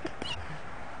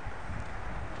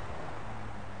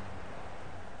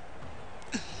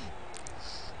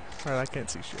 Alright, I can't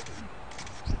see shit.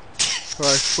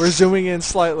 Alright, we're zooming in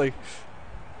slightly.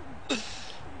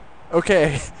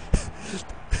 Okay.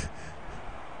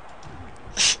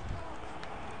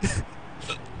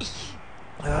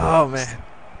 Oh man.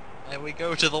 And we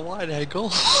go to the wide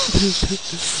angle.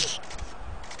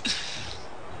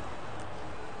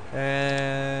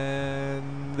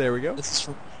 And there we go. This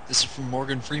is from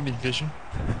Morgan Freeman Vision.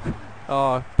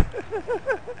 Oh.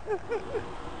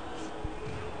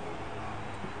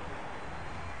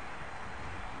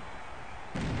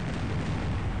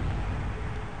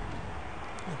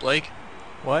 Blake,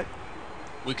 What?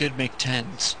 we could make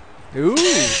tens. Ooh.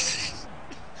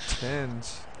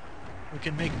 Tens. We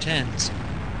can make tens.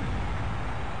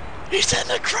 He's in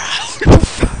the crowd!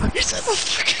 He's in the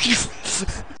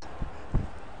fucking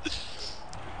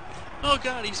Oh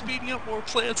god, he's beating up more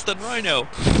plants than Rhino.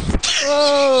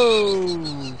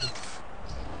 Oh.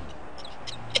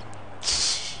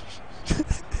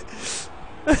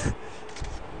 Wait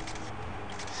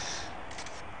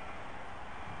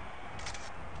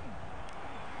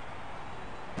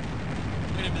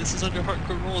a minute, this is under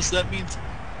hardcore rules. That means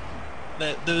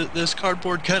that those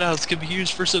cardboard cutouts can be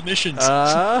used for submissions.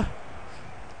 I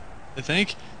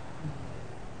think.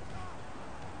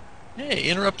 Hey,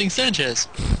 interrupting Sanchez.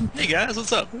 Hey guys,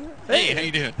 what's up? Hey, how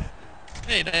you doing?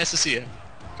 Hey, nice to see you.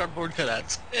 Cardboard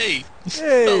cutouts. Hey.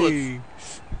 Hey.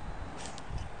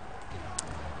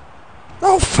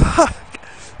 Oh fuck.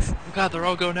 Oh god, they're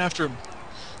all going after him.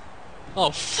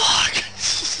 Oh fuck.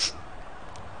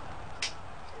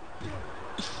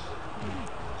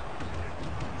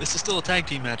 This is still a tag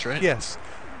team match, right? Yes.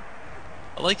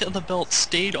 I like that the belt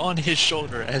stayed on his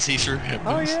shoulder as he threw him.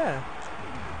 Oh yeah.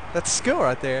 That's skill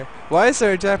right there. Why is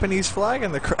there a Japanese flag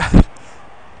in the crowd?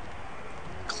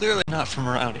 Clearly not from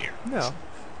around here. No.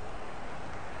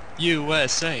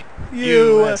 USA.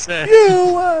 USA.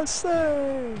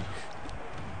 USA.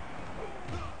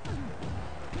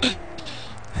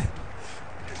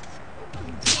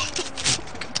 What the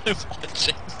fuck am I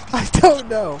watching? I don't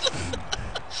know.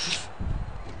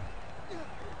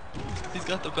 He's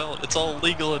got the belt. It's all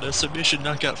legal in a submission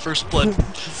knockout first blood.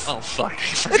 Oh fuck, I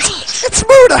forgot. It's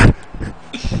Muda.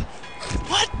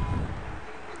 What?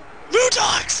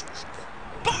 Botox!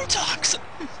 Botox!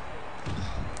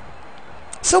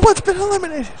 So what's been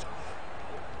eliminated?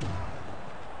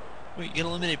 Wait, you can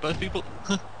eliminate both people?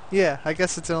 Yeah, I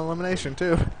guess it's an elimination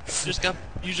too.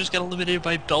 You just got eliminated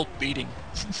by belt beating.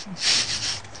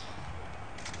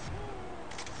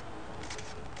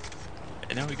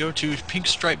 And now we go to Pink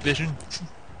Stripe Vision.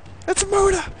 It's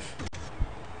Muda.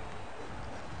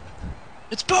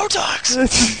 It's Botox!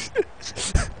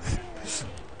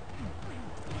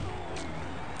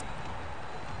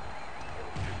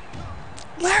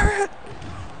 Lariat.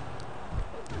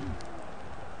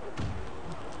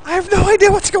 I have no idea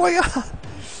what's going on.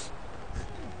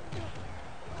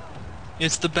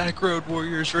 It's the Backroad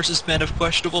Warriors versus Men of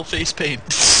Questionable Face Paint.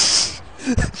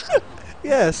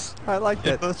 Yes, I like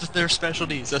Yeah, that. both of their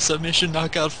specialties. A submission,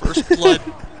 knockout, first blood,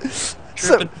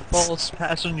 trip and falls,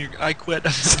 pass on your I quit.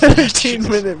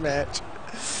 17-minute match.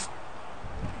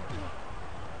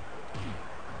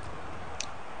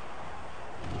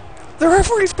 The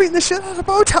referee's beating the shit out of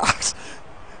Botox.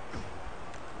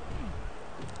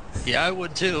 Yeah, I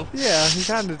would too. Yeah, he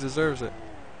kind of deserves it.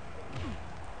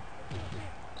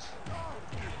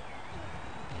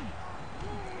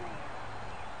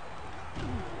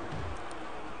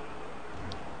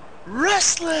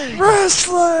 Wrestling!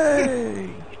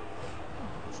 Wrestling!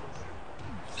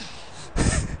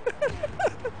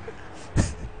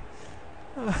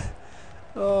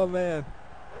 Oh man.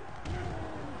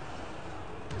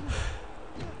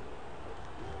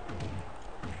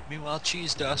 Meanwhile,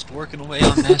 Cheese Dust working away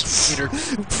on Master Peter.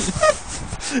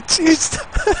 Jeez.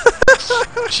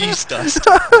 Cheese Dust.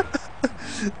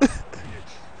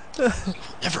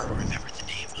 Never remember the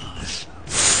name of.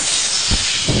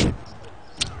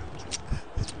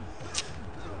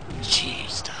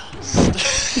 Cheese Dust.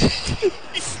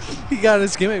 He got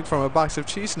his gimmick from a box of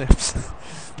cheese snips.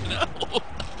 No.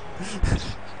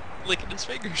 Licking his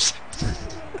fingers.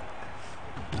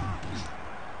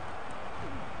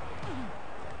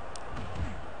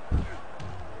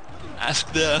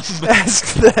 Ask them.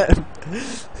 Ask them.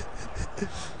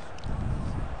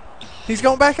 He's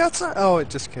going back outside? Oh,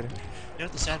 just kidding. You know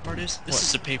what the sad part is? This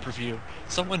is a pay-per-view.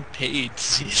 Someone paid to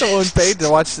see Someone this. paid to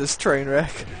watch this train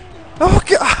wreck. Oh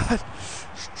god!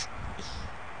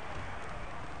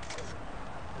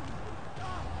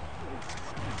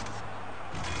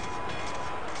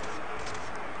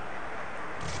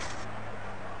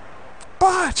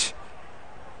 Botch!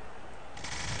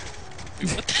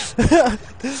 What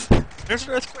the? There's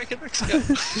an earthquake in Mexico.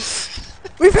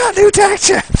 We've got new tag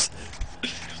champs!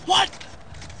 What?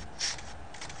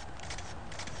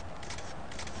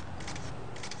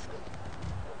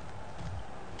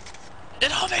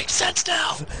 It all makes sense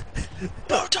now!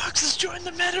 Botox has joined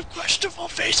the men of questionable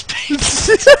face paint!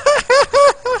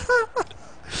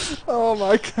 Oh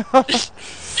my god.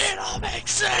 It all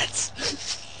makes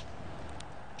sense!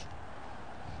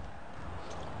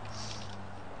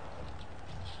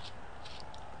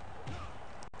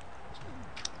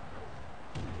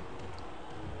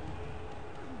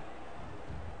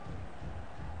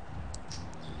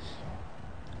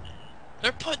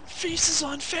 They're putting faces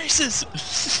on faces!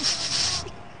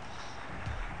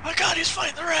 Oh god, he's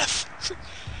fighting the ref!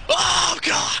 Oh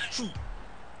god!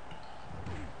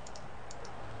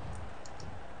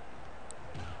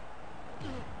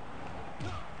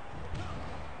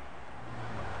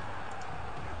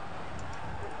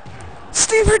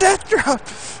 Stever Death Drop!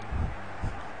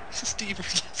 Stever.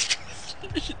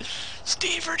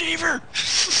 Stever Deaver!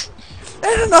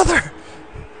 And another!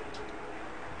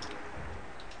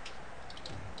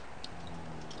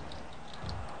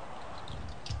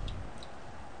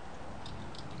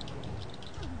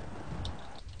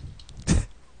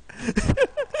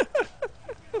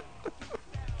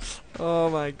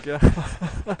 Oh my god.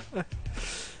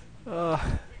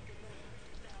 Oh.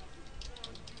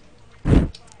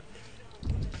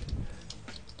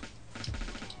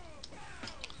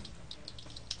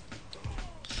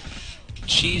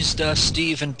 Cheese Dust,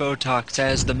 Steve, and Botox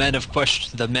as the men of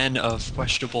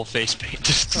questionable face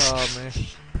paint. Oh man.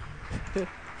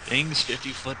 Things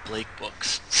 50-foot Blake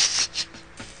books.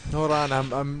 Hold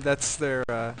on, that's their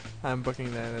I'm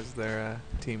booking that as their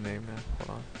team name now.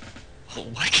 Hold on. Oh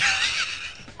my god.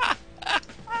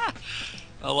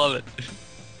 I love it.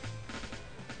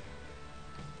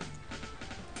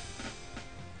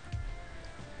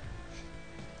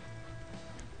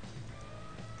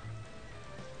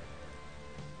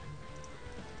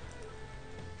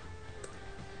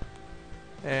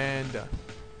 And done.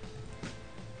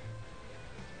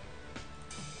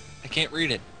 I can't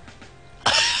read it.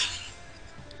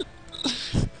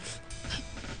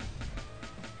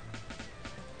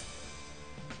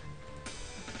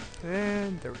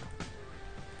 And there we go.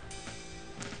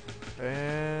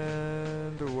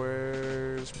 And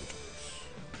where's Motors?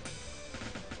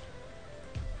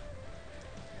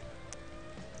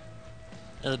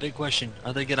 Now the big question,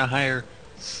 are they gonna hire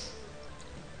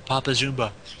Papa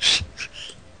Zumba?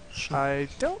 I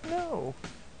don't know.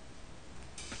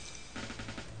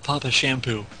 Papa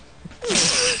Shampoo.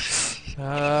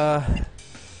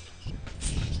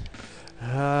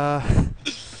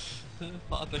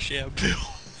 Papa Shampoo.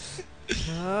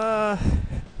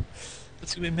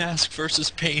 It's gonna be Mask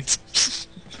versus Paint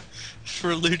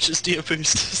for Luchas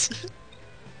Diabustas.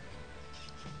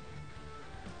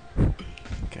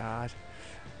 God.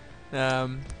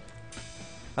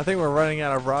 I think we're running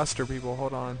out of roster people.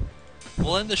 Hold on.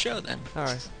 We'll end the show then.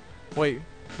 Alright. Wait.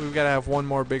 We've got to have one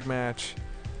more big match.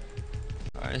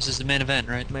 Alright, this is the main event,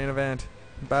 right? Main event.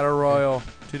 Battle Royal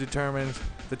to determine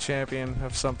the champion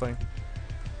of something.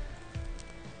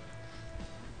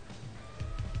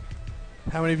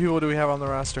 How many people do we have on the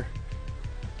roster?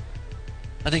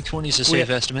 I think 20 is a safe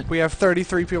estimate. We have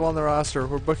 33 people on the roster.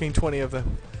 We're booking 20 of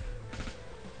them.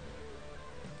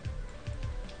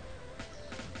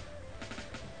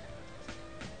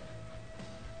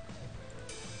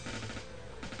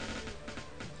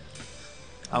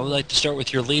 I would like to start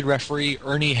with your lead referee,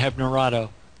 Ernie Hebnerado.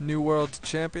 New world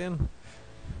champion.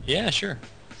 Yeah, sure.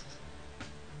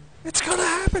 It's gonna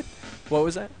happen. What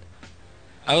was that?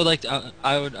 I would like to.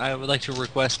 I would like to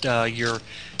request your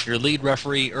lead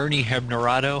referee, Ernie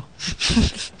Hebnerado.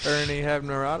 Ernie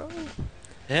Hebnerado.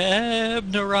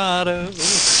 Hebnerado.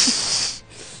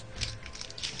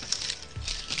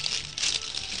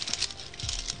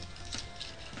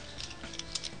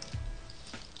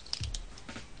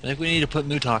 I think we need to put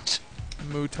Mutox.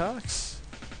 Mutox.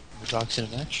 Mutox in a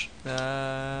match.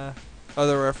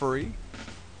 Other referee.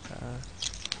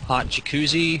 Hot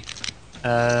Jacuzzi.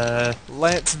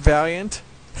 Lance Valiant.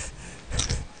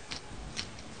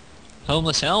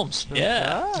 Homeless Helms.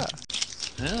 Yeah. Ah.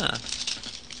 Yeah.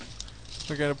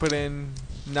 We're gonna put in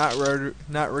not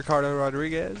Ricardo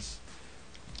Rodriguez.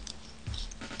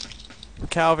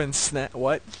 Calvin Snatch.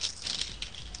 What?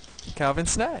 Calvin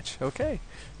Snatch. Okay.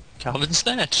 Calvin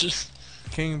Snatch.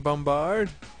 King Bombard.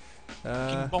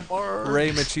 King Bombard. Ray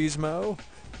Machismo.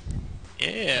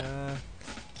 Yeah.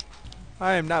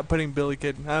 I am not putting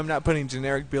I'm not putting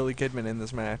generic Billy Kidman in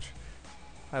this match.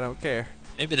 I don't care.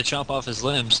 Maybe to chop off his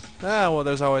limbs. Ah, well,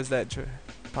 there's always that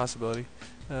possibility.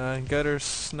 Gutter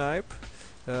Snipe.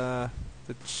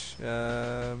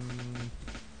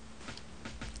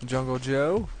 Jungle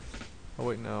Joe. Oh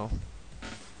wait, no.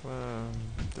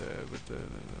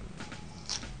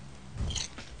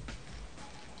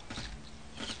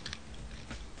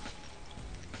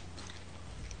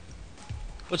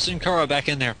 Put Sin Cara back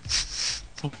in there.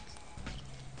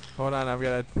 Hold on, I've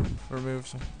got to remove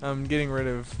some. I'm getting rid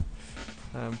of.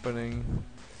 I'm putting.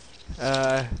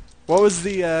 What was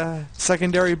the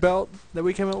secondary belt that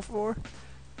we came out for?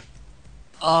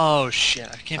 Oh shit!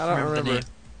 I can't remember the name.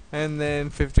 And then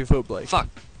 50-foot Blake. Fuck.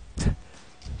 Damn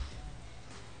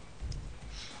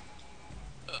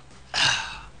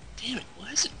it!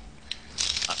 What is it?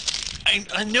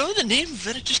 I know the name of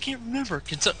it. I just can't remember.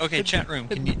 Okay, chat room.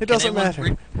 It doesn't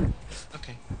matter.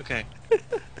 Okay. Okay.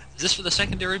 Is this for the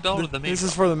secondary belt or the main? This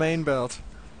is for the main belt.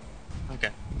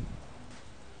 Okay.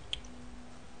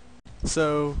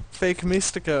 So fake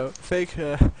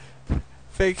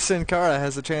Sin Cara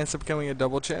has a chance of becoming a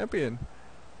double champion.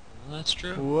 Well, that's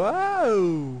true.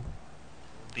 Whoa!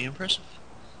 Be impressive.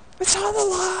 It's on the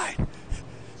line.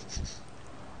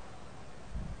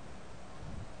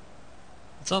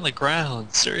 It's on the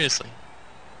ground. Seriously.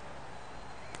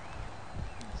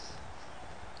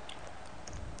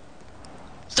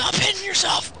 Stop hitting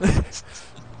yourself!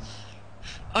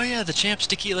 Oh yeah, the Champs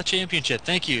Tequila Championship.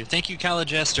 Thank you, Kala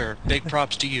Jester. Big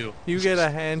props to you. You get a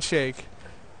handshake.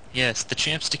 Yes, the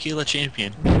Champs Tequila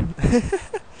Champion.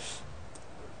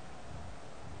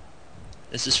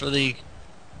 This is for the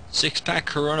six-pack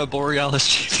Corona Borealis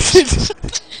Championship.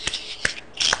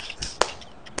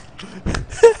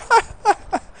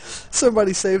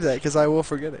 Somebody save that, because I will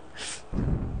forget it.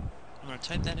 I'm gonna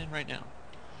type that in right now.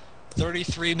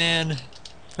 33-man.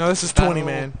 No, this is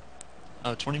 20-man.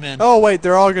 Oh, 20-man. Oh wait,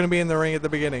 they're all going to be in the ring at the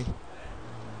beginning.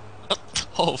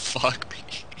 Oh fuck me.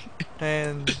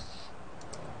 And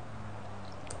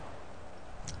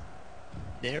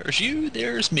there's you,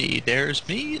 there's me, there's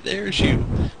me, there's you.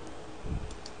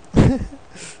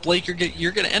 Blake,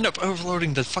 you're gonna end up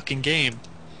overloading the fucking game.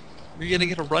 You're gonna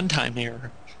get a runtime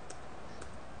error.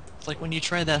 It's like when you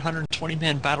try that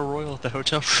 120-man battle royal at the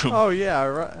hotel room. oh yeah,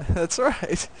 right. That's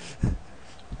right.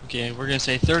 Okay, we're gonna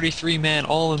say 33-man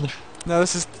all in the. No,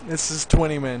 this is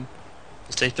 20-man.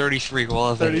 Let's say 33. We'll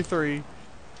have 33.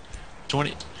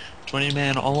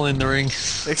 20-man all in the ring.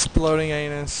 Exploding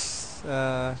anus.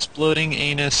 Exploding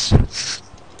anus.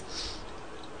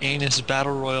 Anus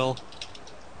battle royal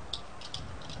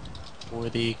for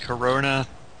the Corona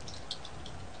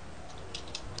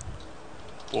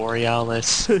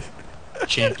Borealis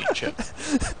Championship.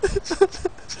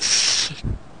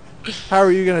 How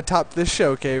are you gonna top this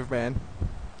show, Caveman?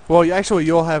 Well, actually,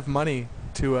 you'll have money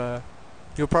to.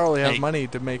 You'll probably have money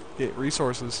to get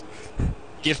resources.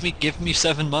 Give me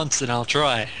 7 months and I'll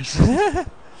try.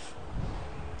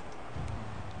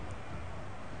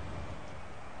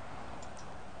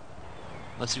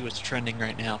 Let's see what's trending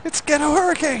right now. It's Get a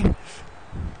Hurricane.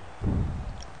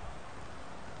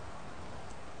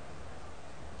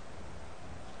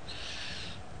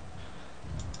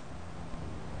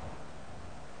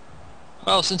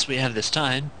 Well, since we have this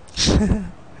time,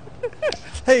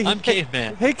 Hey, I'm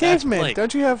Caveman. Hey, That's Caveman, Blake.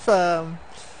 don't you have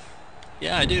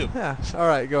Yeah, I do. Yeah. All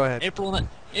right, go ahead. April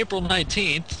April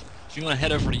 19th, if you want to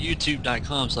head over to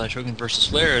youtube.com/Hogan vs.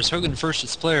 Flair, as Hogan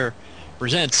vs. Flair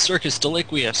presents Circus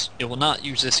Deliquious. It will not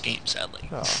use this game, sadly.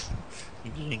 Oh.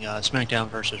 Using SmackDown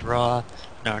vs. Raw.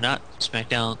 No, not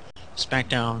SmackDown.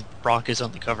 SmackDown, Brock is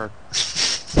on the cover.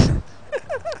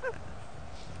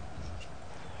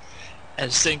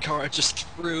 As Sin Cara just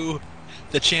threw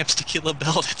the Champs Tequila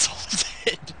belt at someone's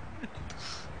head.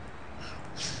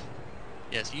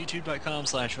 Yes,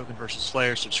 youtube.com/Hogan vs.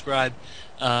 Flair. Subscribe.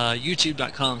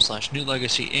 YouTube.com/New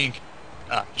Legacy Inc.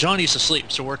 Johnny's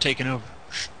asleep, so we're taking over.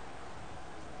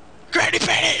 Granny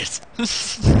Panties!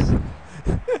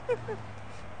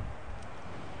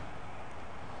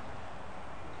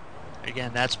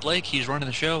 Again, that's Blake. He's running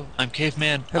the show. I'm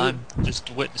Caveman. I'm just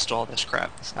witness to all this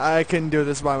crap. I can do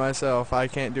this by myself. I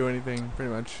can't do anything,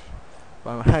 pretty much.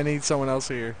 I need someone else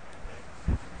here.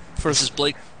 This is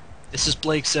Blake. This is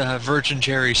Blake's Virgin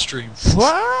Jerry stream.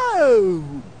 Whoa!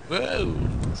 Whoa!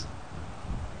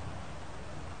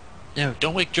 No,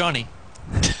 don't wake Johnny.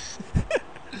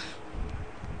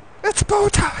 It's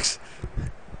Botox!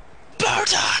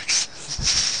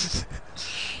 Botox!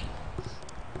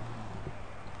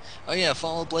 Oh yeah,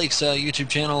 follow Blake's YouTube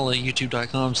channel at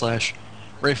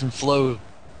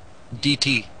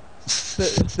youtube.com/RafenFlowDT.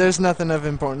 There's nothing of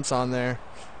importance on there.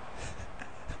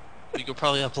 You could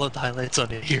probably upload the highlights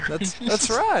on it here. That's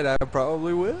right, I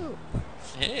probably will.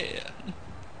 Yeah.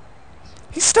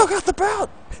 He's still got the belt!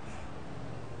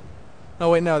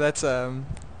 Oh wait, no, that's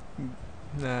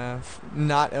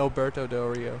not Alberto Del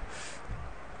Rio.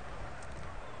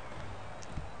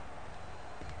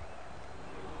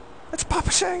 That's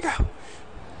Papa Shango!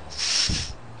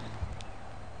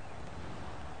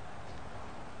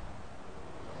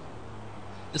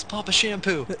 It's Papa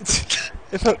Shampoo.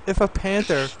 if a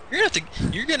panther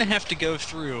You're gonna have to go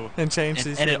through and change and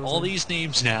these edit people's all names. these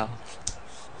names now.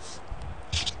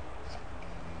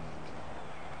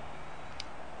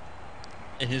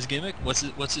 And his gimmick?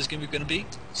 What's his gimmick gonna be?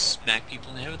 Smack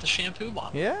people in the head with a shampoo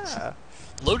bottle. Yeah.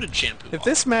 Loaded shampoo If bottle.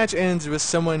 this match ends with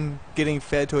someone getting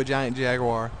fed to a giant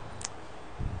jaguar,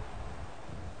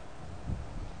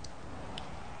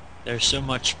 There's so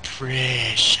much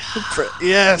pressure.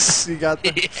 yes, you got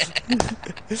the.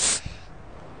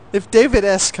 If David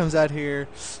S comes out here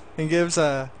and gives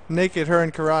a naked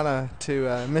Hurricane Karana to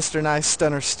Mr. Nice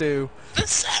Stunner Stew, The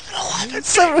 7-Eleven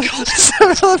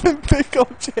 7-Eleven Big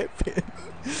Gold Champion.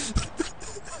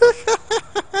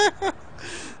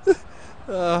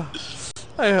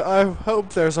 I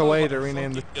hope there's a way to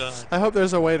rename the. God. I hope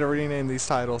there's a way to rename these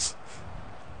titles.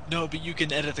 No, but you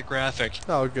can edit the graphic.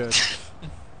 Oh, good.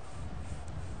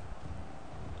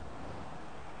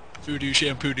 Voodoo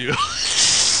Shampoo Do.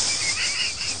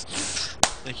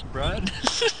 Thank you, Brian.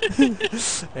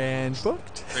 And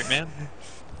booked. Great man.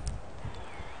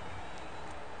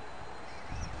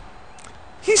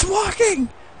 He's walking!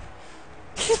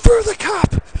 He threw the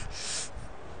cup!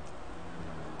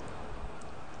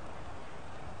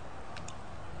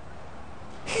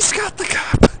 He's got the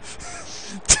cup!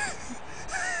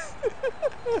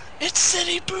 It's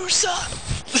City Boosa!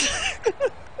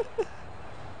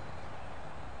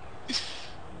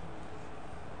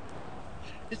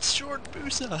 It's Short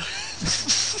Boosa!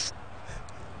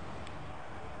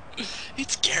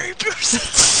 It's Gary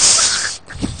Boosa!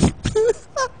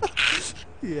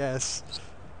 Yes.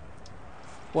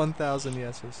 1,000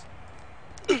 yeses.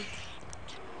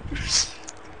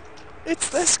 It's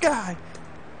this guy!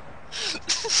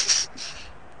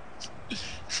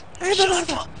 And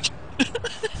another!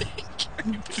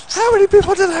 How many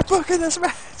people did I book in this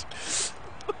match?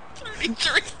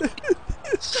 33!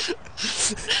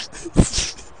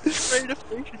 Rate of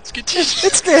patience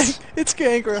continues. It's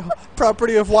Gangrel,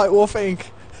 property of White Wolf Inc.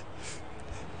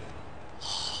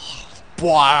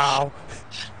 Wow!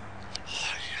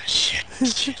 Shit.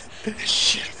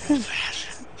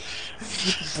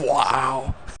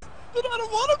 Wow! But I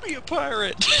don't want to be a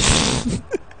pirate!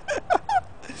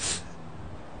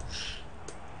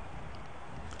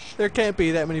 There can't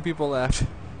be that many people left.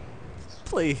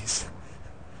 Please.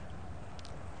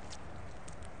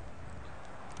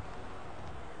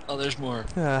 Oh, there's more.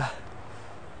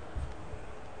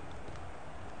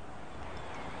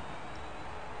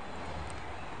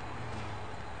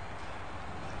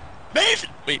 Maven!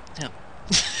 Wait, no.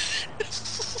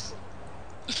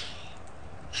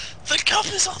 The cup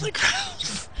is on the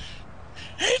ground!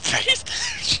 Hey, face the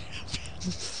new champion!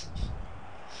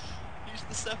 He's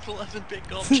the 7-Eleven Big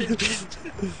Golf Champion!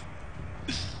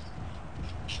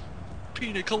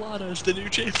 Pina Colada is the new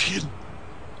champion!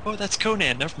 Oh, that's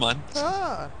Conan, never mind.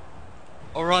 Ah!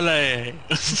 Orale!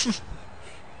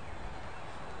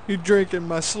 You drinking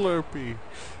my Slurpee.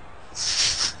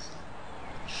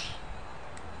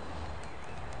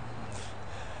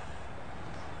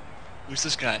 Who's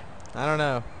this guy? I don't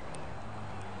know.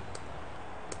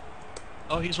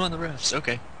 Oh, he's one of the refs.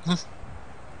 Okay.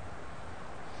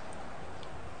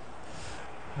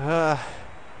 I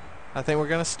think we're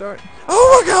gonna start.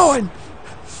 Oh, we're going!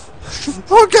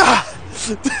 Oh God!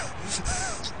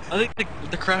 I think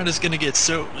the crowd is gonna get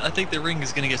so. I think the ring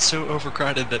is gonna get so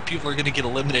overcrowded that people are gonna get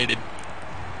eliminated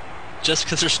just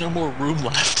because there's no more room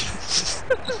left.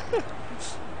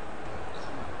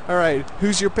 All right,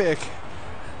 who's your pick?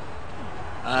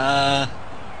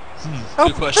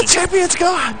 Good question. The champion's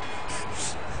gone.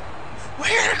 We're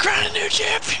gonna crown a new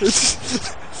champion.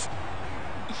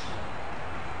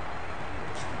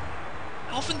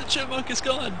 Alvin the Chipmunk is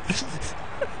gone.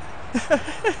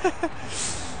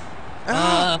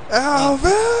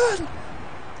 Alvin!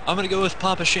 I'm gonna go with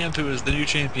Papa Shampoo as the new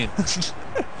champion.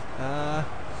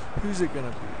 Who's it gonna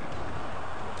be?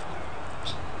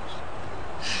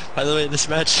 By the way, this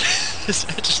match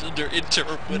is under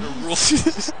interim winner rules.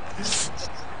 So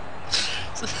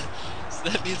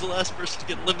that means the last person to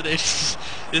get eliminated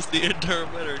is the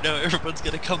interim winner. Now everyone's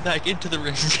gonna come back into the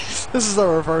ring. This is a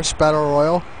reverse battle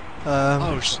royal.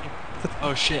 Oh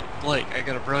shit, Blake, I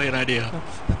got a brilliant idea.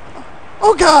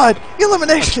 Oh God!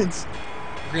 Eliminations!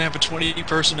 We're gonna have a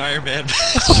 20-person Iron Man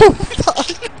match. Oh,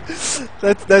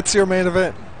 that's your main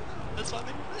event. That's my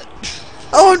main event.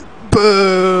 Oh, and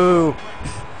boo!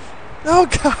 Oh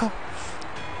God!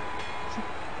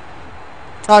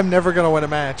 I'm never gonna win a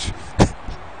match.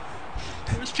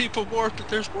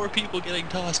 There's more people getting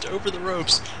tossed over the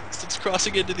ropes since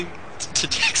crossing into to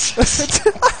Texas.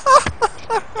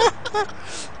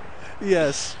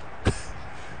 Yes.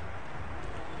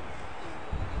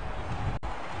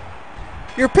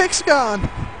 Your pick's gone.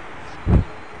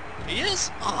 He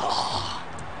is? Oh.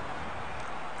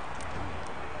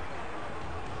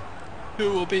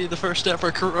 Who will be the first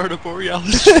ever Corona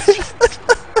Borealis?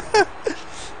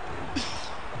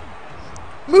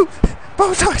 Move!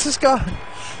 Botox is gone.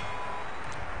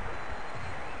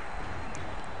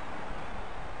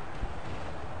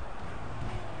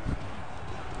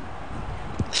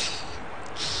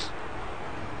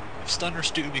 Stunner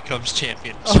Stu becomes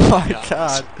champion. Oh my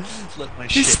God. Flip my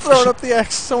shit. He's throwing up the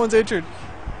X. Someone's injured.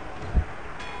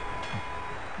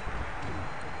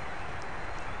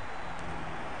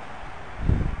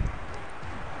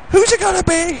 Who's it gonna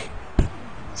be?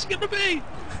 It's gonna be.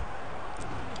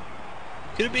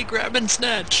 Gonna be grab and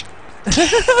snatch.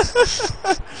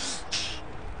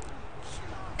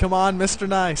 Come on, Mr.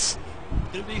 Nice.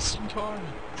 Gonna be Sin Cara.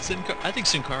 I think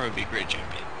Sin Cara would be a great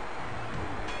champion.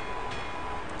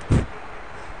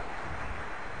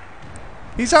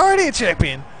 He's already a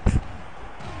champion.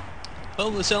 Oh,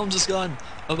 the Helms is gone.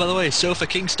 Oh, by the way, Sofa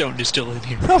Kingstone is still in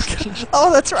here. Oh, God.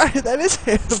 Oh, that's right. That is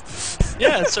him.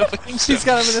 Yeah, it's Sofa Kingstone. He's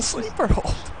got him in a sleeper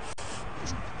hold.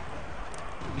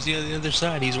 He's on the other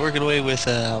side. He's working away with,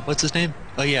 what's his name?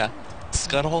 Oh, yeah.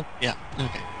 Scuttle? Yeah,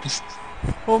 okay.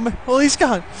 Well, he's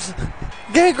gone.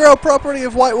 Gay girl property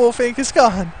of White Wolf Inc. is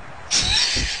gone.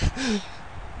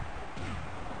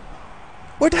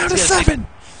 We're down to 7.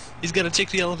 He's got to take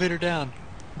the elevator down.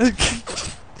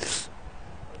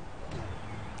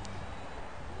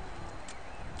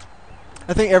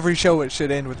 I think every show it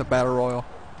should end with a battle royal.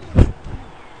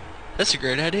 That's a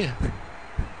great idea.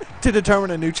 To determine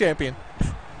a new champion.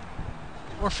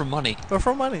 Or for money. Or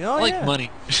for money. Oh, I like yeah. money.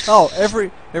 Oh,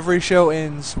 every show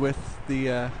ends with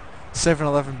the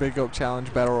 7-Eleven Big Oak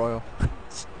Challenge Battle Royal.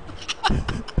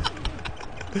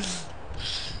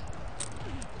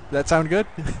 That sound good?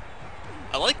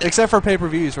 I like that. Except for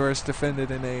pay-per-views, where it's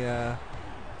defended in a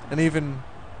an even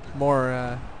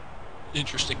more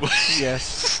interesting way.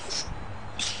 Yes.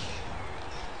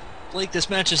 Blake, this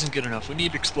match isn't good enough. We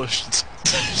need explosions.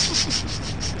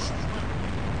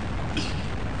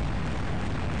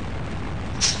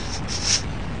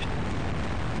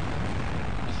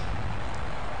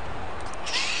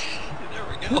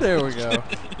 There we go.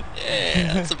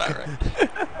 Yeah, that's about right.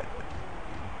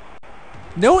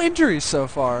 No injuries so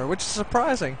far, which is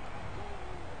surprising.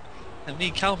 I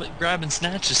mean, Calvin grab and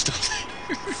snatch is still there.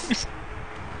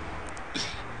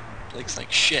 Blake's like,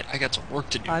 shit, I got some work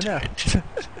to do I know.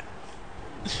 tonight.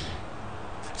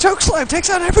 Chokeslam takes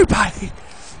out everybody!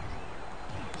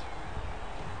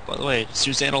 By the way,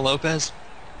 Susana Lopez?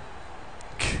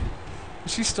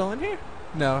 Is she still in here?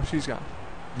 No, she's gone.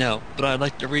 No, but I'd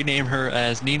like to rename her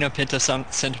as Nina Pinta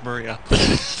Santa Maria.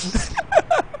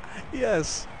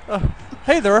 Yes. Oh.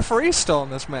 Hey, the referee's still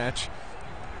in this match.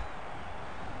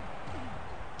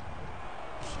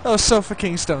 Oh, Sofa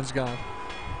Kingstone's gone.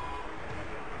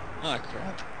 Oh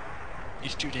crap.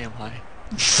 He's too damn high.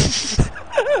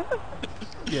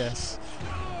 Yes.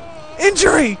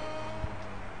 Injury!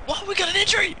 What? We got an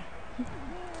injury!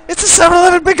 It's the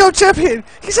 7-Eleven Big O champion!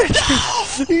 He's injured!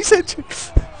 He's injured!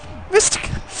 Mr.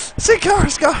 Sin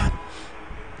Cara's gone!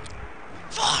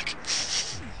 Fuck!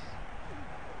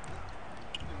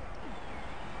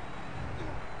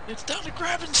 It's down to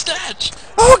grab and snatch!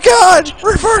 Oh god!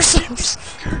 Reversals!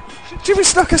 Jimmy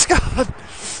Snuka's gone!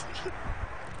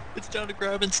 It's down to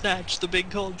grab and snatch, the Big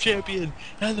Gold champion,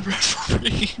 and the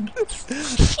referee!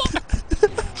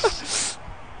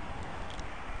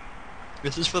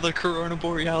 This is for the Corona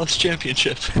Borealis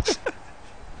Championship.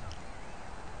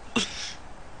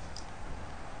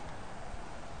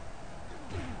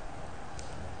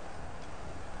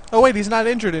 Oh wait, he's not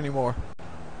injured anymore.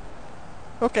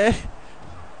 Okay.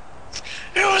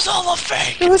 It was all a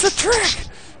fake! It was a trick!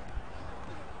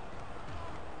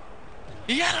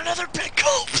 He had another big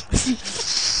gulp!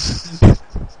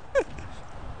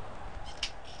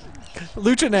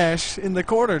 Lucha Nash in the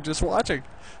corner just watching.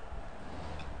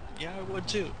 Yeah, I would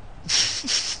too.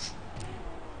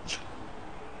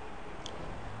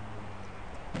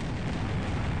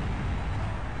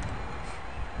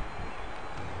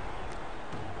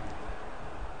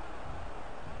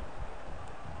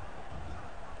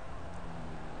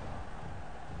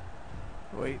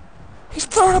 Wait. He's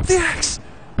throwing up the axe!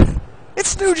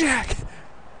 It's New Jack!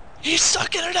 He's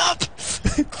sucking it up!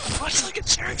 Much like a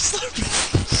cherry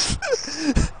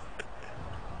slurp!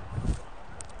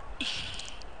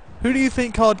 Who do you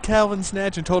think called Calvin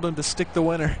Snatch and told him to stick the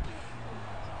winner?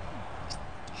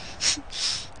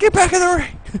 Get back in the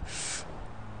ring!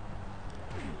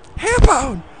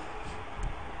 Handbone!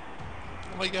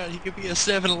 Oh my god, he could be a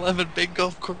 7-Eleven Big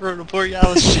Gulp Corona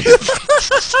Borealis champion.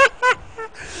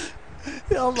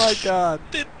 Oh my god.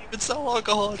 Didn't even sell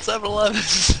alcohol at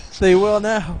 7-Elevens. They will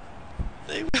now.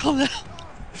 They will now.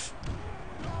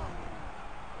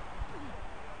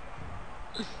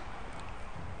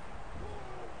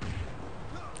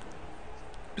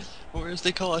 Or as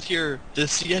they call it here, the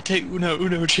Siete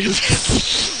Uno champion.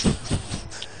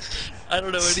 I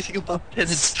don't know anything about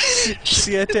tenants.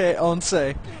 Siete once.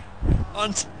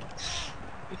 Once.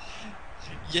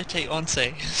 Yete once.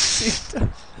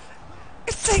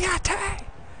 Siete!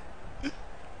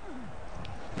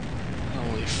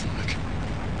 Holy fuck.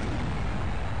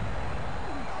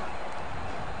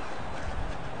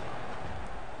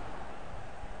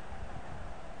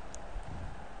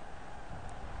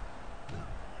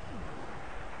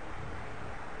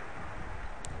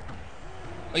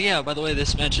 Oh yeah, by the way,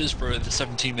 this match is for the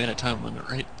 17-minute time limit,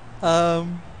 right? I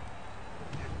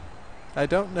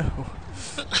don't know.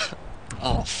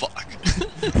 Oh fuck.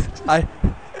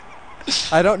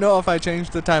 I don't know if I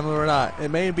changed the time limit or not.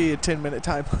 It may be a 10-minute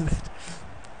time limit.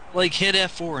 Like, hit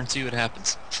F4 and see what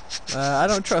happens. I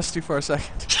don't trust you for a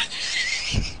second.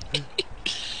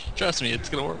 Trust me, it's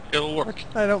gonna work. It'll work.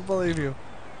 I don't believe you.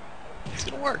 It's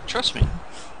gonna work, trust me.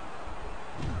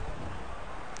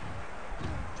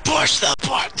 Push the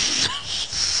button!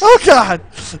 Oh god!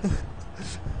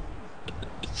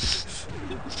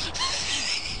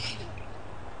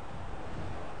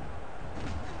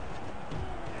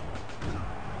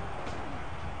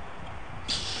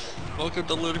 Welcome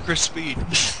to ludicrous speed.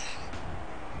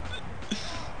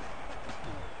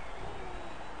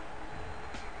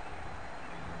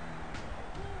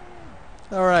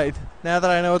 Alright, now that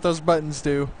I know what those buttons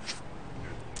do.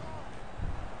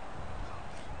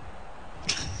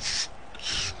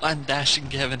 I'm dashing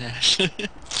Kevin Ash. You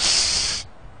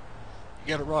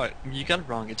got it wrong. You got it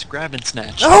wrong. It's grab and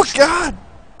snatch. Oh god!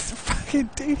 Fucking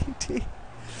DDT.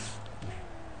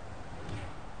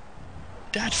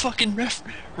 That fucking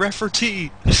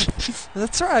referee.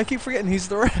 That's right, I keep forgetting he's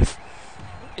the ref.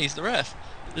 He's the ref.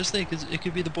 Just think, it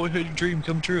could be the boyhood dream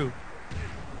come true.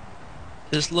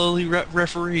 This lowly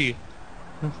referee.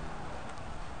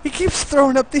 He keeps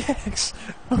throwing up the axe.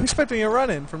 I'm expecting a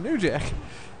run-in from New Jack.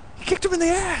 He kicked him in the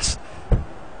ass.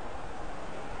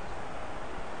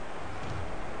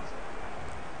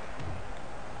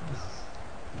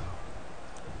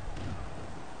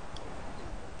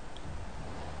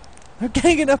 They're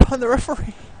ganging up on the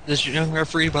referee. This young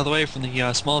referee, by the way, from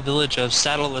the small village of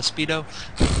Saddle Lespido.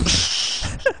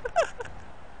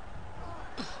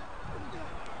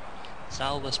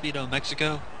 Saddle Lespido,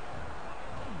 Mexico.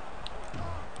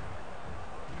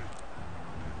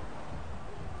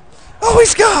 Oh,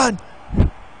 he's gone!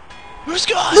 Who's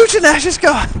gone? Lucha Nash is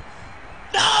gone!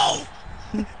 No!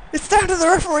 It's down to the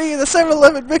referee and the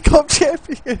 7-Eleven Big Club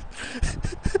champion!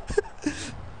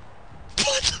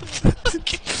 What the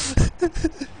fuck?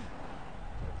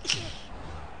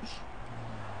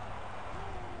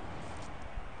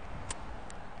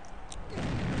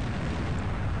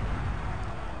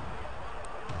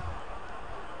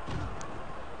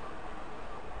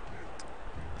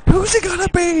 Who's it gonna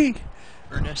be?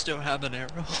 Ernesto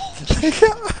Habanero.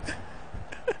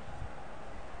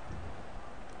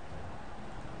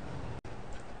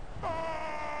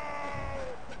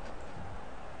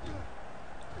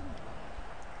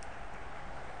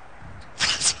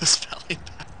 Francis Valley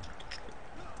back.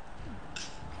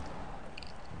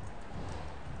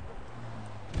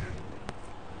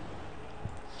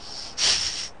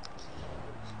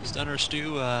 Stunner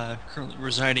Stu, currently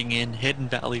residing in Hidden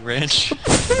Valley Ranch.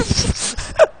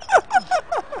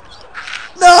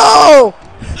 No!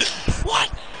 What?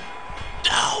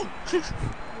 No!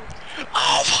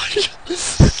 Oh my god!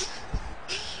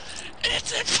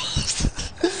 It's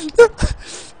impossible!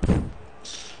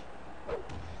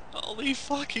 Holy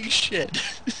fucking shit.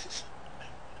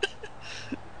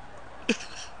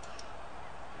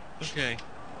 Okay.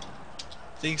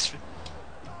 Thanks for...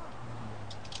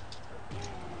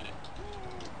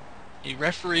 A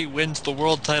referee wins the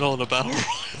world title in a battle royal.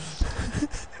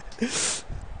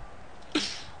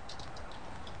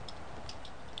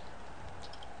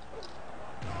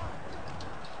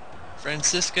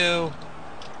 Francisco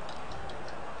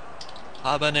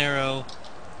Habanero,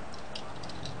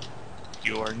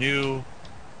 your new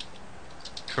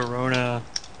Corona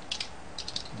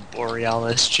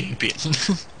Borealis champion.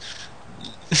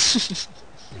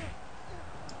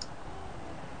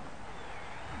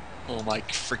 Oh my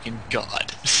freaking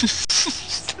god.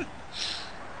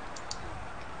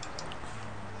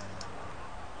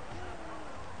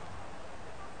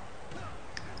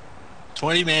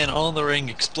 20-man on the ring,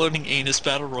 exploding anus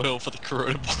battle royal for the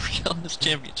Corona Borealis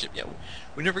championship. Yeah,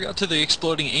 we never got to the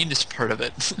exploding anus part of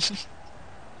it.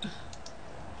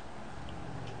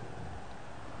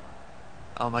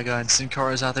 Oh my god, Sin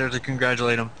Cara's out there to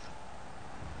congratulate him.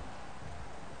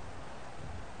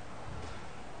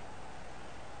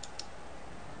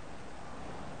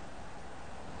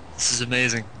 This is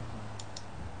amazing.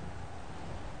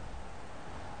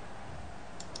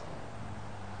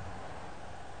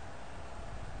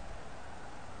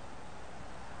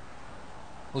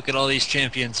 Look at all these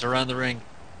champions around the ring.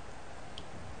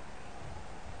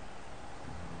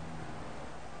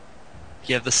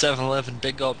 You have the 7-Eleven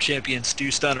Big Gulp champion,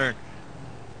 Stu Stunner.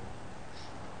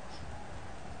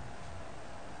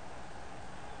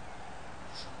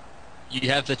 You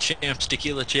have the Champs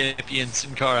Tequila champion,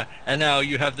 Sin Cara. And now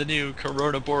you have the new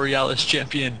Corona Borealis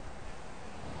champion,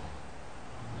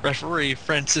 referee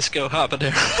Francisco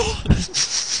Habanero.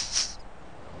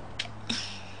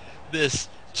 This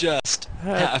just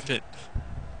happened.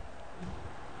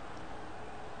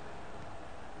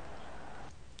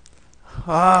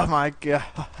 Oh my god.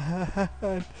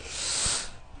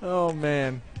 Oh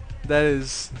man. That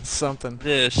is something.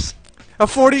 This A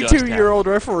 42-year-old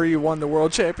referee won the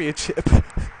world championship.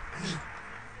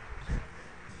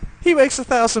 He makes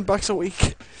 $1,000 a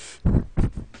week.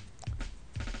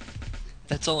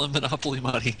 That's all in Monopoly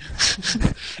money.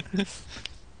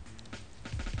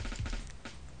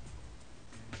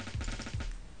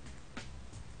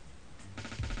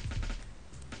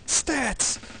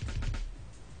 Stats!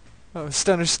 Oh,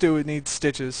 Stunner Stu needs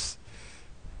stitches.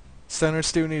 Stunner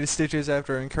Stu needed stitches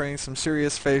after incurring some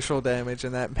serious facial damage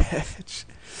in that match.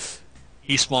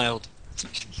 He smiled.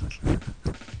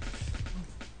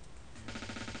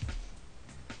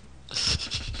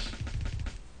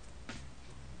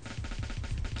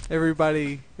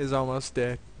 Everybody is almost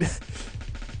dead.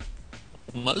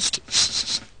 Almost.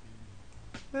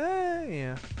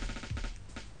 Yeah.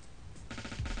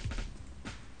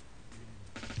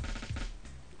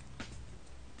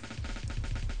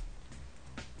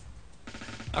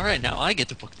 Alright, now I get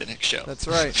to book the next show. That's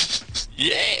right.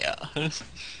 Yeah! How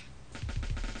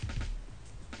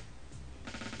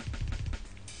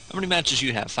many matches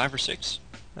you have? 5 or 6?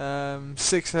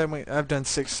 6 segments. I've done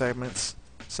 6 segments.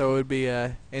 So it would be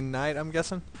in night, I'm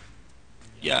guessing?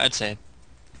 Yeah, I'd say.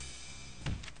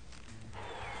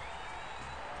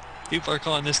 People are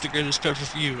calling this the greatest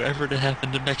pay-per-view ever to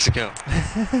happen in Mexico.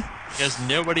 Because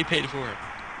nobody paid for it.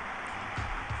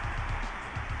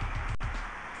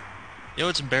 You know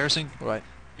what's embarrassing? What?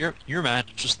 Your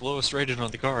match was the lowest rated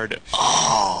on the card.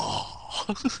 Oh!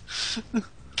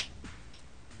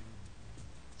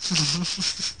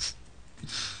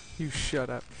 You shut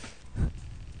up.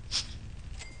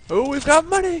 Oh, we've got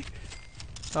money!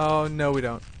 Oh, no we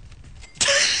don't.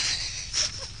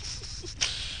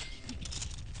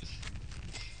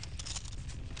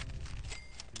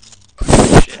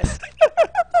 Shit.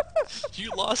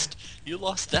 You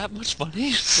lost that much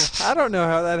money? I don't know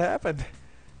how that happened.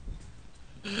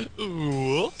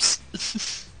 Whoops.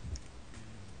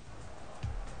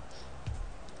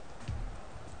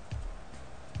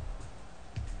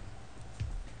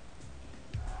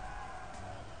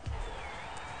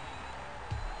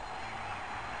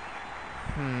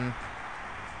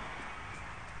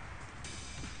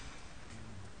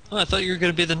 Oh, I thought you were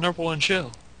gonna be the #1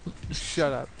 show.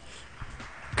 Shut up.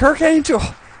 Kirk Angel!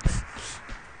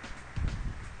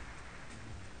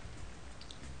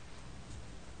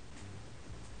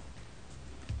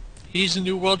 He's the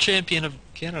new world champion of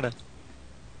Canada.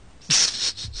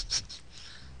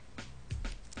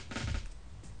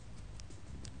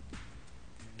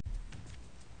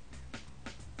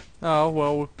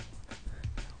 Oh,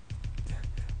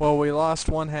 well, we lost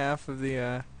one half of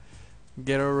the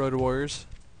Ghetto Road Warriors.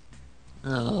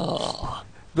 Oh.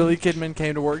 Billy Kidman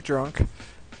came to work drunk.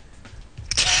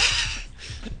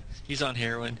 He's on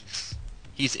heroin.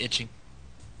 He's itching.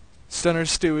 Stunner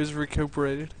Stu is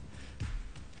recuperated.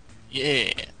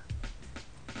 Yeah.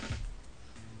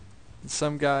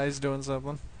 Some guy's doing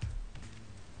something.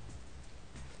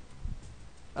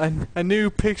 A new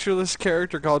pictureless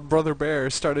character called Brother Bear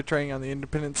started training on the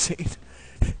independent scene.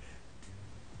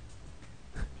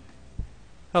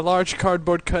 A large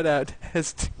cardboard cutout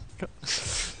has...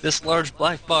 This large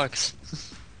black box.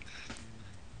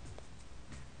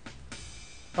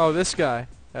 Oh, this guy.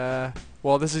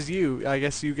 Well, this is you. I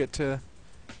guess you get to...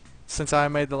 Since I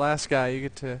made the last guy, you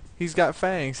get to... He's got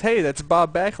fangs. Hey, that's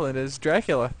Bob Backlund as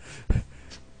Dracula.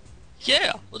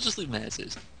 Yeah, we'll just leave him as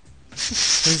is.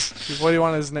 What do you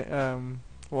want his name?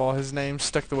 Well, his name's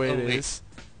stuck the way it wait. is.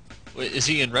 Wait, is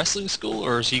he in wrestling school,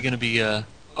 or is he gonna be,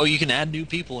 Oh, you can add new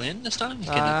people in this time?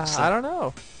 I don't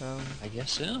know. I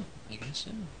guess so. I guess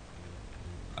so.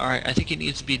 Alright, I think he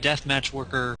needs to be deathmatch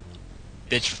worker...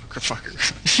 Bitch fucker.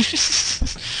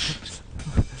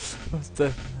 What's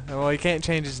the... Well, he can't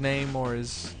change his name or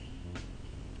his...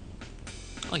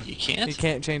 Oh, you can't? He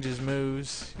can't change his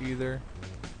moves, either.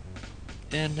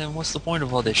 Then what's the point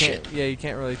of all this shit? Yeah, you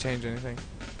can't really change anything.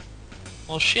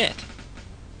 Well, shit.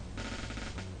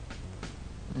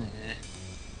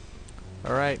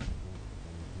 Alright.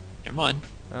 Never mind.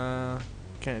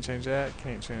 Can't change that,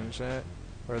 can't change that.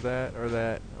 Or that, or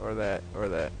that, or that, or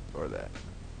that, or that.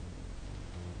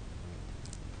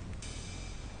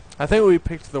 I think we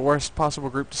picked the worst possible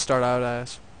group to start out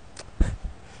as.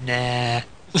 Nah.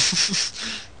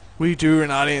 We drew an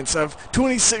audience of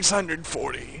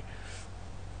 2,640.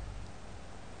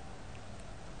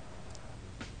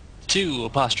 2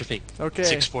 apostrophe. Okay.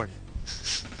 640.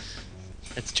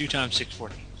 That's 2 times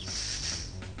 640.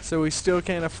 So we still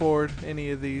can't afford any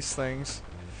of these things.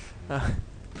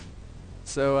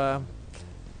 So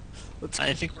let's...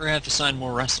 I think we're gonna have to sign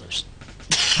more wrestlers.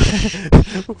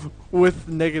 With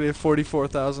negative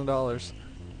 $44,000.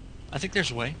 I think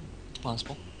there's a way. It's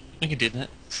possible. We can do that.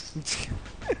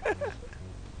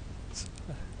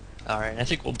 Alright, I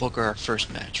think we'll book our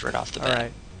first match right off the bat.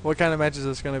 Alright. What kind of match is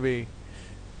this going to be?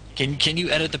 Can you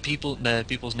edit the people's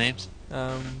names?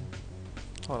 Hold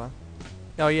on.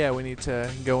 Oh yeah, we need to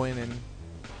go in and...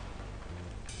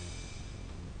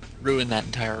 Ruin that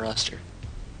entire roster.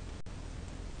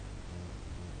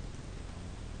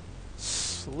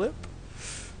 Slip?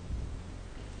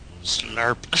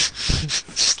 Slurp.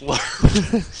 Slurp.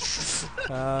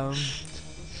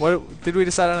 What did we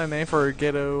decide on a name for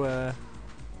Ghetto?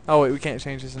 Oh wait, we can't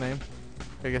change his name.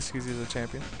 I guess because he's a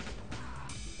champion.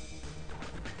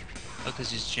 Oh,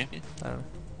 because he's a champion? I don't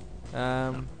know.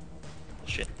 Oh,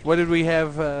 shit. What did we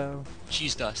have?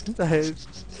 Cheese dust. I-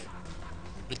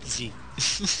 With the Z.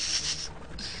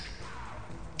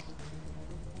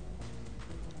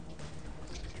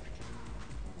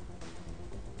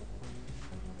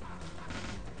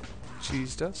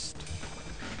 Cheese dust.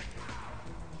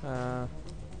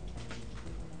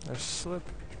 There's slip.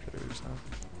 There's no.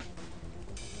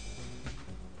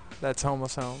 That's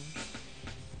homeless homes.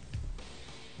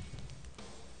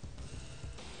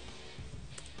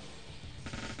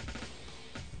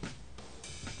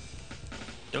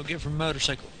 Don't give him a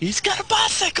motorcycle. He's got a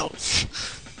bicycle!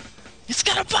 He's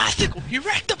got a bicycle! He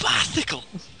wrecked a bicycle!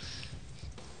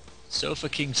 Sofa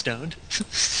King stoned.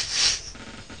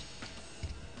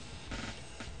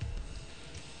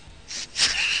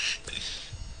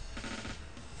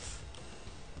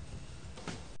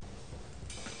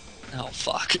 Oh,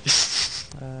 fuck.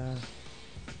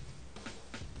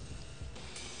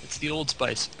 It's the Old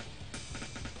Spice.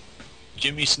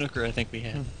 Jimmy Snooker, I think we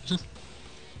had.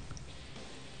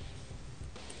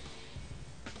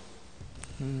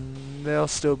 They'll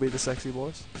still be the sexy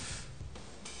boys.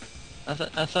 I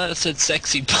thought it said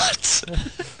sexy butts.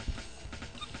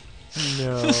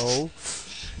 No.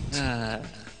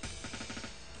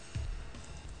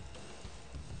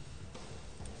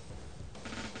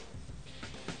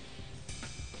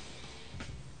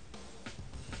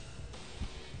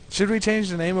 Should we change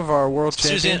the name of our world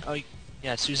champion?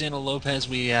 Yeah, Susana Lopez,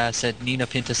 we said Nina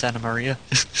Pinta Santa Maria.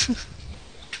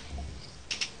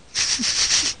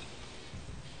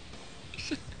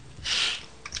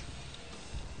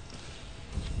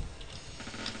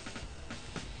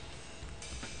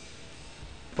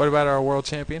 What about our world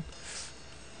champion?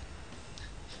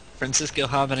 Francisco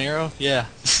Habanero? Yeah.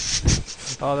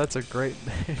 Oh, that's a great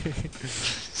name.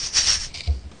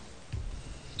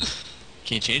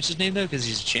 Can you change his name though, because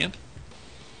he's a champ?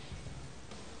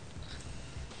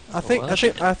 I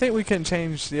think we can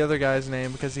change the other guy's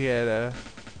name because he had a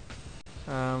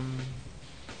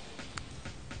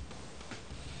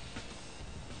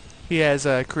he has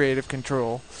creative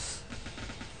control.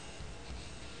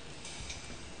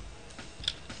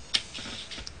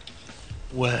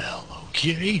 Well,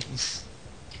 okay.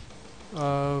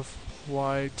 Of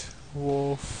White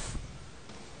Wolf.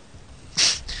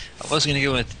 I was gonna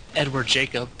go with Edward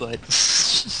Jacob, but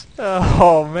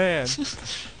Oh man.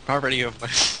 property of my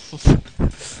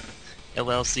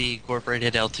LLC,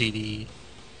 Incorporated, LTD,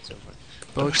 so forth.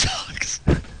 Botox.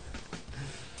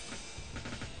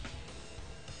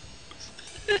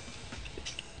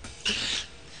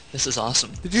 This is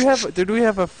awesome. Did you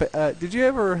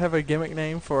ever have a gimmick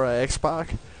name for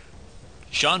X-Pac?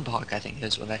 Sean Bach, I think,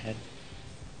 is what I had.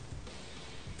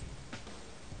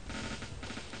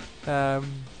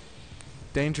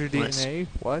 Danger Nice. DNA?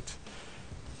 What?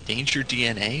 Danger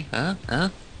DNA? Huh? Huh?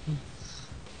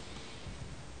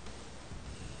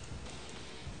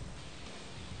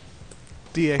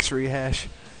 DX rehash.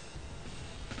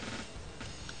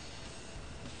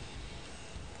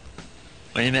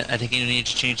 Wait a minute, I think you need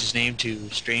to change his name to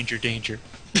Stranger Danger.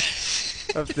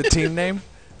 Of the team name?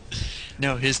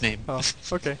 No, his name. Oh,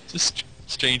 okay. Just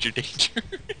Stranger Danger.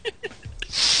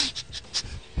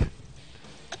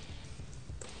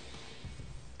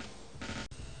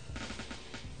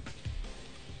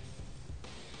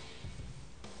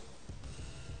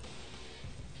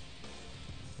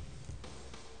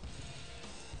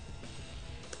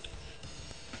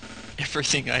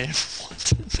 Everything I ever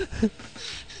wanted.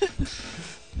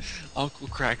 Uncle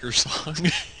Cracker song.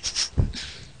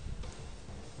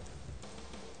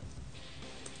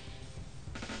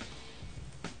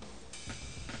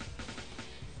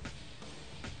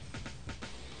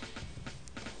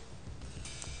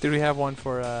 Did we have one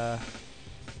for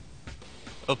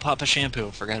Oh, Papa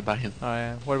Shampoo. Forgot about him. oh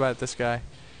yeah. What about this guy?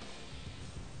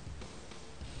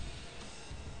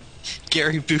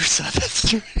 Gary Busa,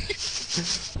 that's right.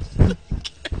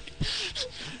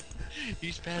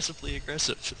 He's passively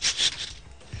aggressive.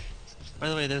 By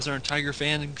the way, those aren't tiger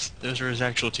fangs, those are his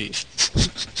actual teeth.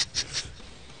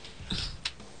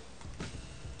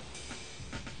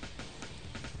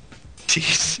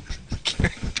 Teeth. Gary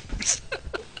Busa.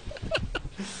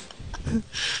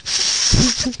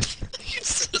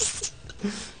 Jesus.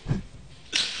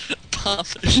 Papa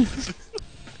Shampoo.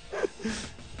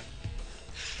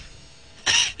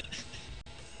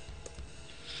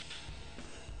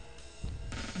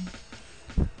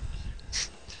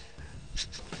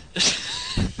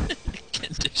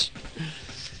 Condition.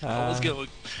 I was going.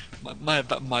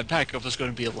 My backup was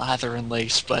going to be lather and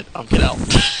lace, but I'll get out.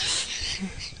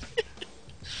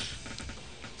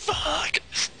 Fuck.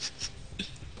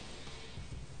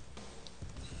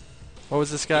 What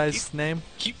was this guy's name?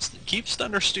 Keep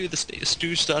Stunner Stu the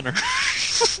Stu Stunner.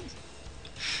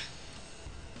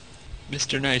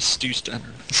 Mr. Nice Stu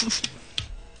Stunner.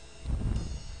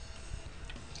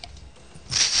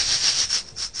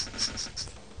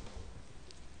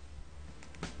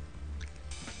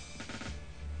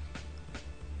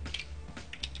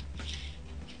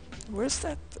 Where's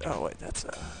that? Oh wait, that's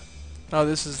oh,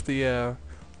 this is the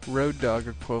Road Dog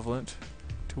equivalent,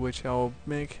 to which I'll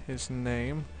make his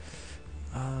name.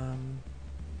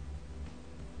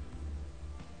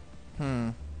 Hmm.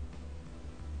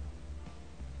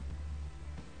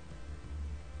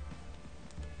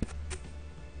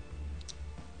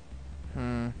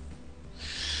 Hmm.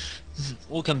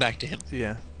 We'll come back to him.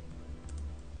 Yeah.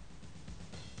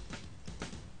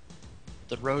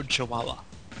 The Road Chihuahua.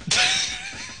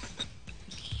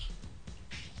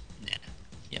 Nah.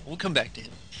 Yeah, we'll come back to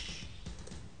him.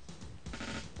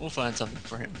 We'll find something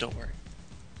for him, don't worry.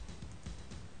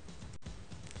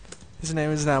 His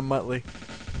name is now Muttley.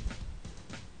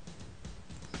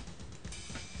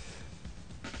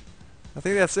 I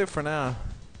think that's it for now.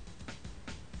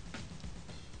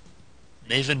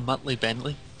 Maven Muttley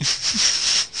Bentley?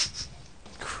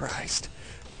 Christ.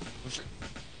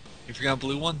 You forgot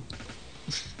blue one?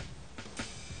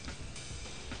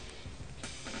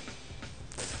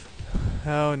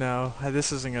 Oh no,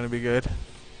 this isn't gonna be good.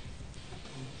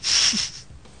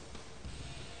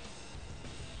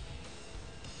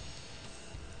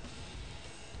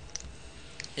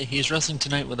 Hey, he's wrestling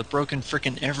tonight with a broken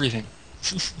frickin' everything.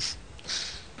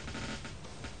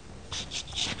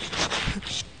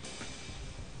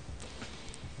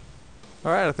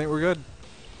 Alright, I think we're good.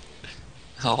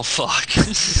 Oh fuck.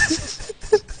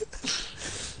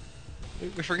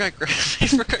 we forgot we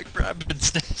forgot grab and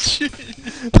snatch.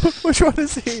 Which one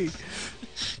is he?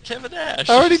 Kevin Nash.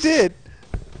 I already did.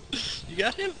 You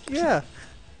got him? Yeah.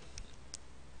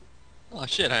 Oh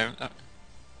shit, I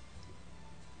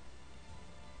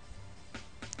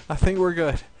think we're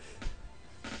good.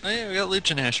 oh yeah, we got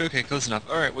Lucha Nash. Okay, close enough.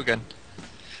 Alright, we're good.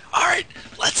 Alright,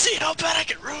 let's see how bad I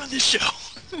can ruin this show.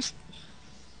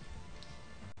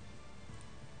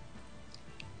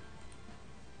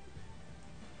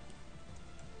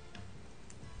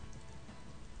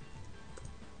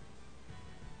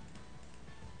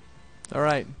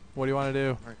 Alright, what do you want to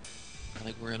do? I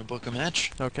think we're gonna book a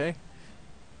match. Okay.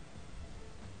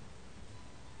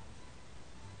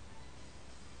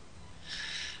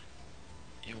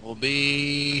 It will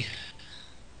be...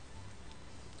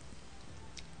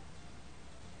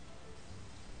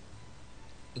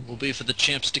 It will be for the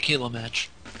Champs Tequila match.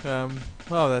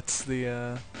 Well, that's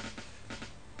the,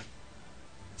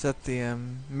 is that the,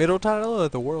 middle title or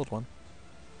the world one?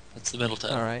 That's the middle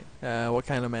title. Alright, what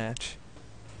kind of match?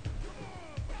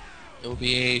 It will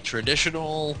be a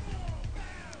traditional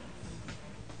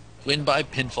win by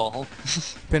pinfall.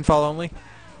 Pinfall only?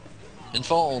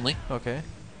 Pinfall only. Okay.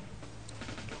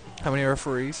 How many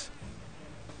referees?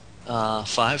 5.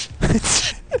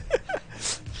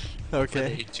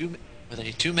 Okay. With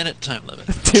a 2-minute time limit.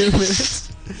 2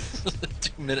 minutes?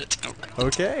 2-minute time limit.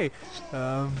 Okay.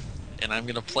 And I'm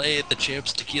gonna play the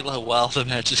Champs Tequila while the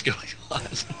match is going on.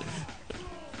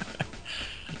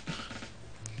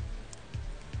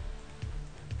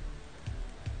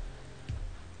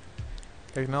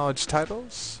 Acknowledge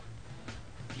titles?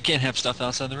 You can't have stuff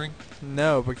outside the ring?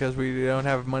 No, because we don't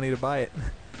have money to buy it.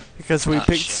 Because we Ah,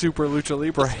 picked shit. Super Lucha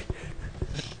Libre.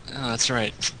 Oh, that's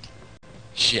right.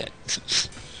 Shit.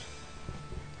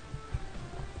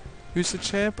 Who's the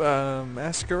champ?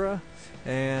 Mascara.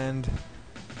 And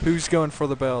who's going for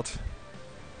the belt?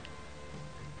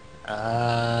 Hmm.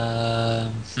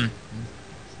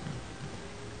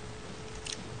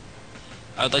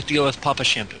 I would like to go with Papa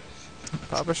Shampoo.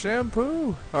 Papa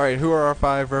Shampoo. Alright, who are our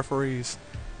 5 referees?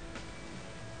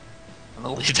 I'm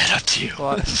gonna leave that up to you.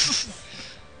 What?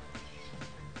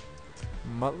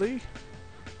 Muttley?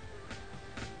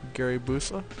 Gary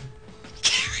Busa?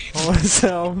 Owen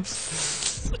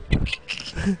Helms?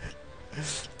 And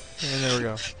there we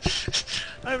go.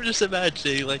 I'm just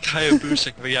imagining like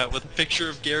Hayabusa coming out with a picture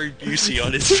of Gary Busey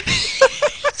on his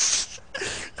face.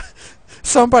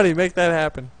 Somebody make that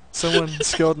happen. Someone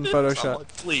skilled in Photoshop. Someone,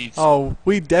 please. Oh,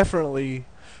 we definitely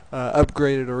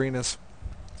upgraded arenas.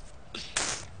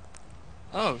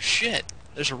 Oh shit!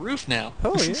 There's a roof now.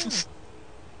 Oh yeah.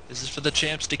 This is for the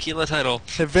Champs Tequila title.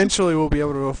 Eventually we'll be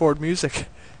able to afford music.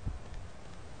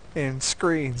 And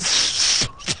screens.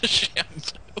 The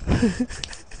Shampoo.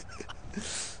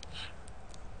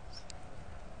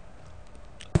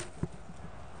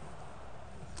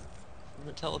 From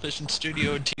a television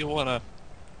studio in Tijuana.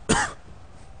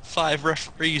 5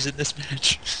 referees in this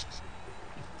match.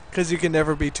 Because you can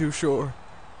never be too sure.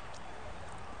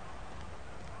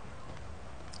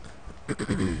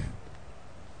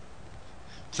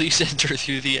 Please enter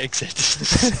through the exit.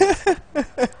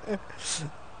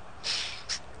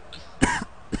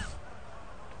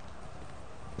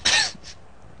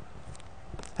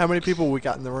 How many people we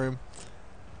got in the room?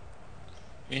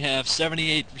 We have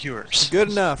 78 viewers. Good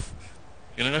enough.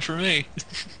 Good enough for me.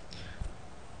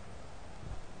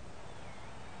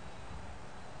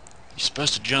 You're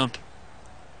supposed to jump.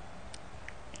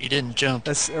 You didn't jump.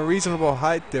 That's a reasonable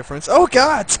height difference. Oh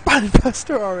god!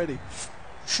 Spinebuster already!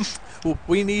 Well,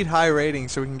 we need high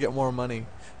ratings so we can get more money.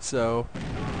 So...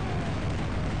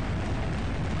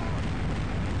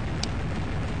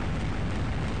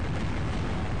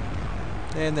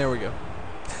 And there we go.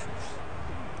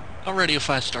 Already a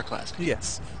 5-star class.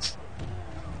 Yes.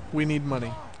 We need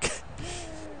money.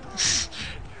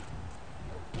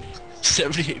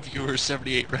 78 viewers,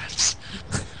 78 refs.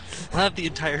 We'll have the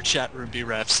entire chat room be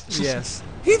refs. Yes.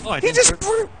 Oh, I he didn't just turn-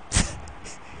 blew...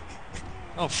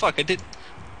 Oh fuck, I did.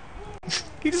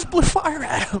 He just blew fire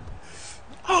at him.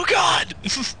 Oh god!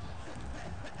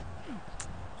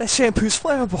 That shampoo's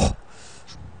flammable.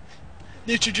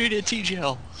 Neutrogena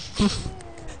T-gel.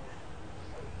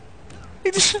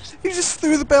 He just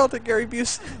threw the belt at Gary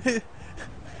Busa. Gary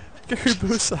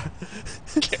Busa.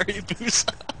 Gary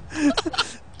Busa.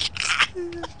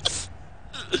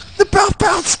 The belt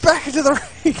bounced back into the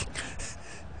ring.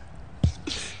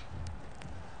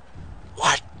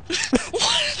 What?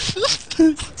 What?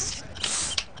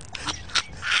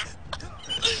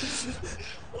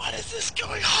 What is this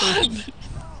going on?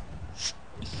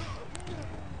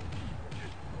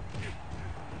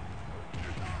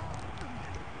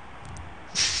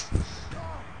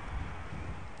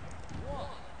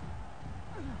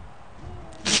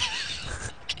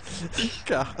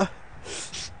 God.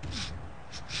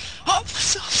 Oh,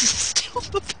 steal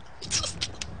the belt.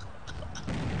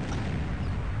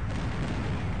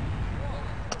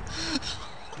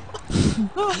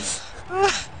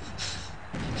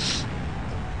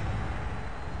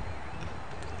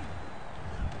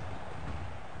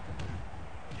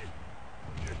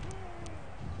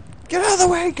 Get out of the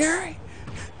way, Gary!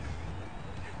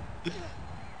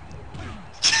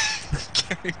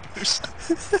 Gary Boost.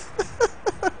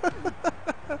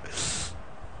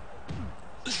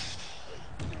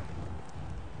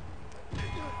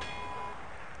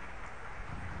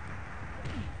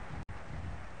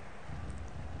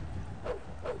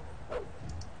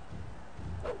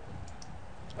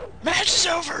 Match is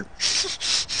over!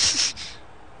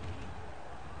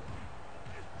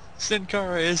 Sin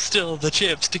Cara is still the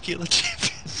champs tequila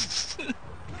champion.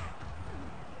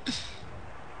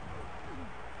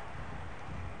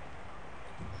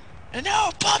 And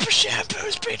now Papa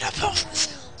Shampoo's beating up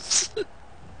homeless.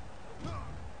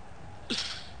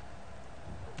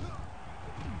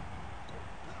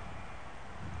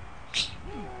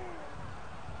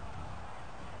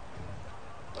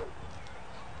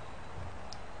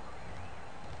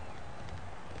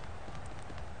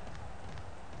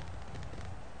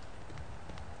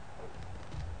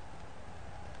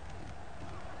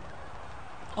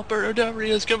 Alberto Del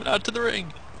Rio's coming out to the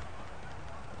ring.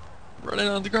 Running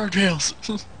on the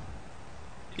guardrails.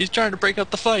 He's trying to break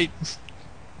up the fight.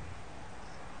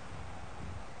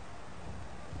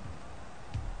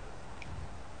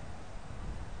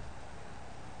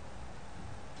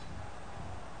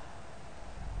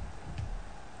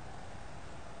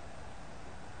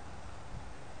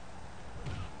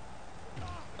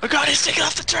 Oh god, he's taking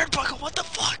off the turnbuckle, what the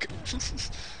fuck?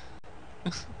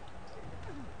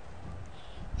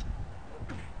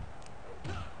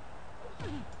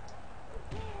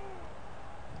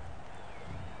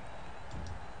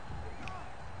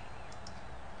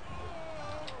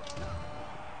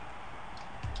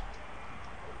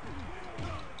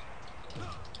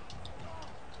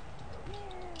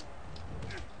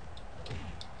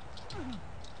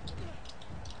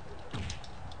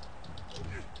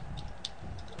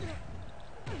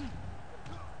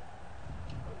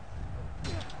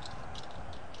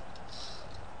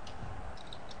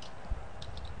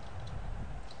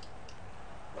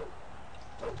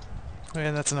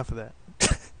 And that's enough of that.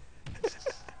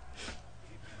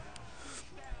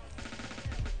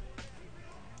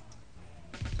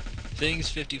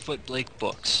 Things 50-foot Blake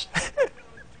books.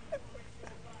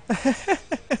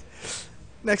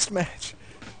 Next match.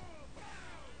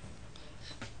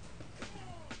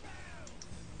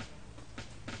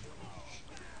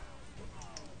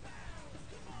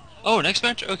 Oh, next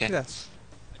match? Okay. Yes.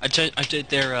 I did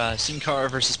their Sin Cara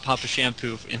versus Papa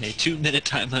Shampoo in a 2-minute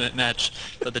time limit match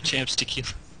for the champs tequila.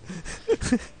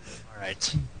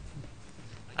 Alright.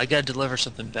 I gotta deliver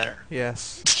something better.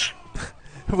 Yes.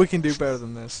 We can do better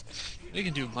than this. We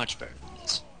can do much better than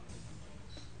this.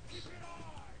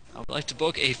 I would like to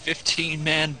book a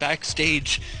 15-man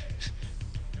backstage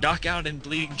knockout and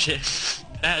bleeding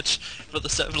match for the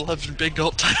 7-Eleven Big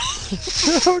Gulp title.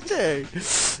 Okay.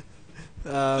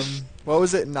 What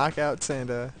was it? Knockouts and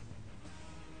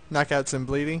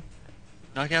bleeding?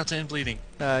 Knockouts and bleeding.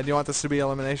 Do you want this to be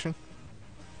elimination?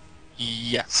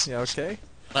 Yes. Yeah, okay.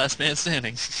 Last man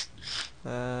standing.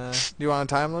 Do you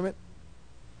want a time limit?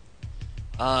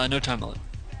 No time limit.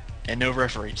 And no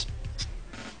referees.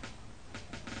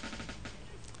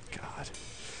 God.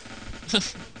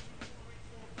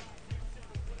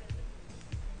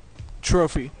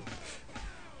 Trophy.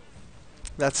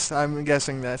 I'm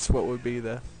guessing that's what would be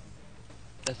the...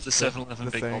 That's the 7-Eleven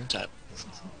the Big thing. Gulp title.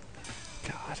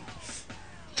 God.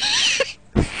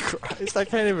 Christ, I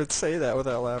can't even say that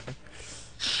without laughing.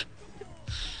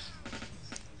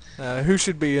 Who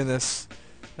should be in this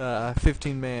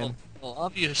 15-man? Well,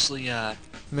 obviously,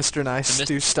 Mr. Nice,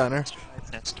 Stu Stunner.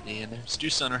 has to be in there. Stu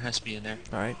Stunner has to be in there.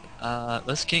 All right.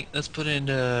 Let's put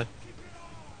in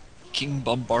King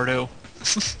Bombardo.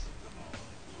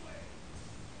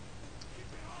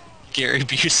 Gary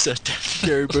Busa.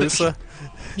 Gary Busa.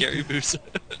 Gary Busa.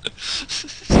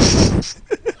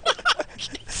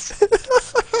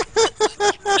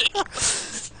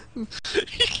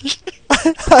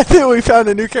 I think we found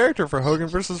a new character for Hogan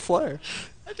versus Flair.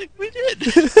 I think we did.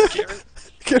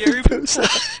 Gary Busa.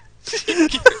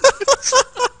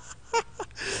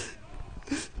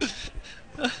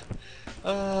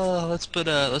 Let's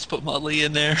put Muttley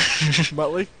in there.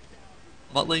 Muttley.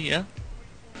 Muttley, yeah.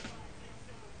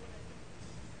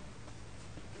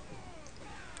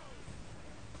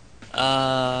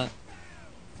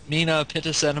 Mina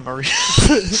Pitta Santa Maria.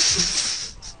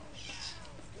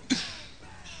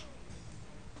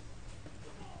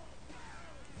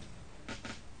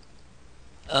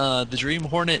 The Dream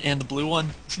Hornet and the blue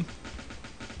one.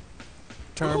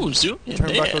 Ooh, zoom in.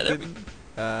 Turnbuckle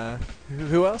Yeah, didn't.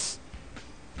 Who else?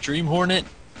 Dream Hornet,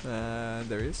 There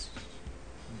he is.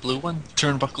 blue one.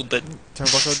 Turnbuckle didn't.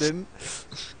 Turnbuckle didn't.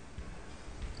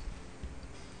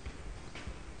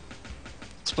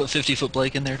 Let's put 50-foot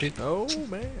Blake in there, dude. Oh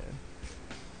man.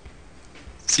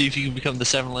 See if you can become the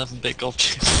 7-Eleven Big Golf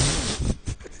Champ.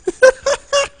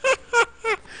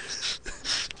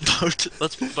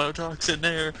 Let's put Botox in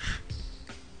there.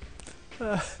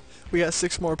 We got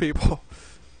 6 more people.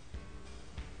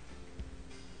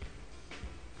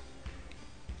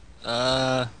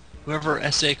 Whoever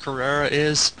S.A. Carrera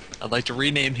is, I'd like to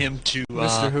rename him to,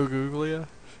 Mr. Huguglia.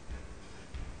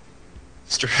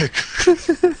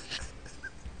 Mr.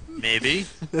 Maybe.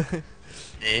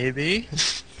 Maybe.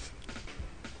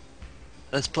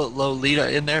 Let's put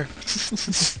Lolita in there.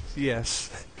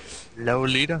 Yes.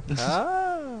 Lolita.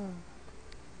 Ah.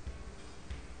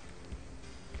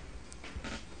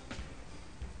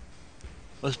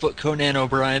 Let's put Conan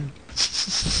O'Brien.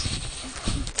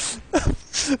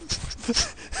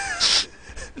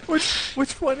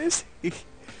 Which one is he?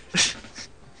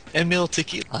 Emil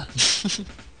Tequila.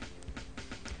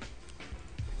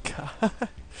 God.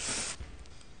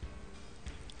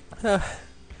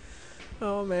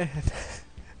 Oh man.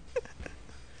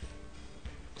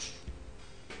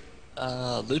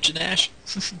 Lucha Nash.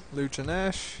 Lucha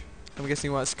Nash. I'm guessing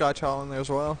you want Scotch Hall in there as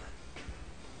well.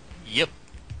 Yep.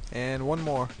 And one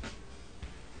more.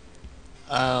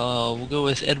 We'll go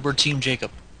with Edward Team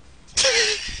Jacob.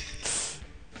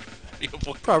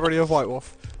 Property of White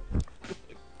Wolf.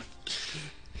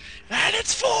 And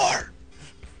it's 4!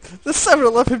 The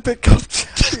 7-Eleven Big Golf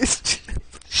Championship.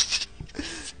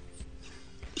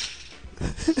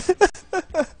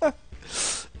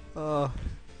 Oh.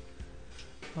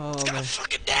 Oh It's got man. a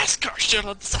fucking NASCAR shit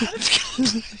on the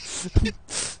side.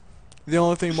 The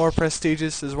only thing more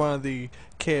prestigious is one of the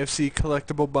KFC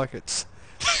collectible buckets.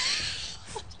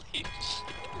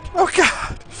 Oh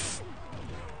god!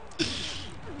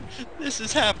 This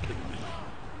is happening.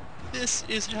 This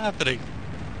is happening.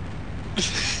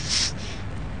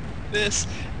 This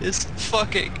is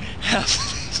fucking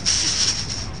happening.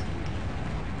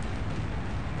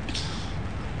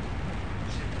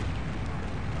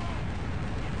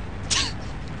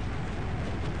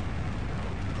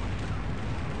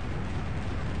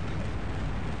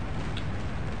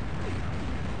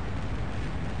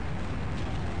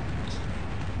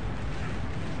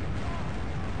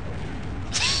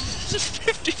 Just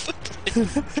 50 foot.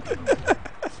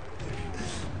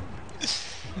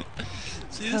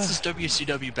 See, this is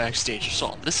WCW Backstage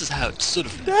Assault. This is how it should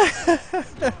have been.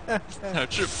 How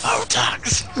it should have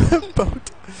Botox!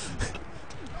 Boat.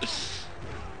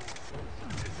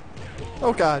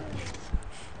 Oh god.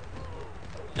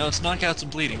 No, it's knockouts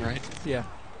and bleeding, right? Yeah.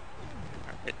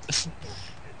 Alright. This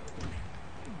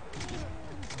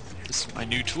is my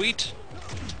new tweet.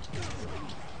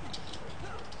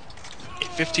 A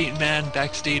 15-man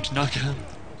backstage knockout.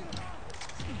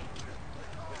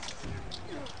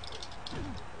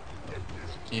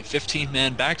 A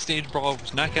 15-man backstage brawl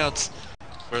with knockouts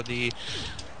for the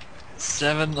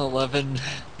 7-Eleven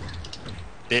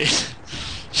big.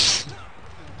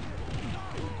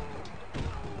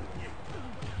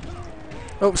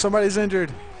 Oh, somebody's injured.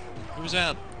 Who's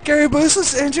out? Gary Booth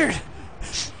is injured.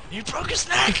 You broke his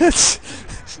neck! He's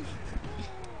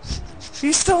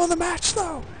still in the match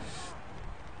though.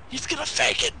 He's gonna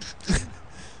fake it!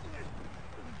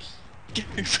 Gary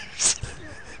Booth.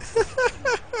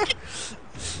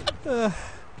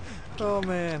 Oh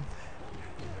man.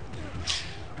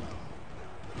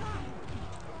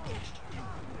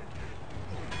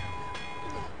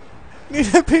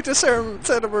 Nina Pizza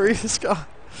Santa Maria's gone.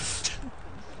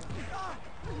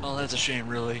 Oh, that's a shame,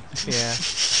 really. Yeah.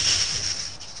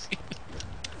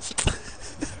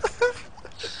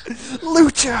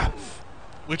 Lucha!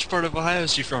 Which part of Ohio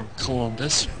is she from?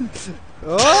 Columbus.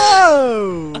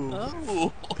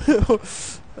 Oh! Oh!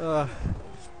 uh,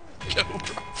 Go, bro.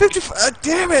 55.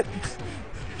 Damn it!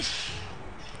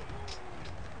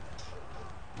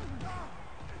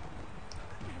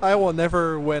 I will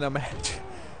never win a match.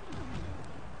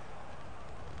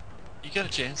 You got a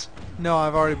chance. No,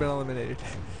 I've already been eliminated.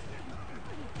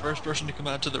 First person to come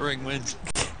out to the ring wins.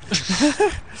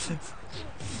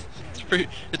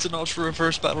 It's an ultra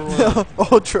reverse battle royal.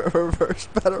 Ultra reverse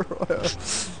battle royal.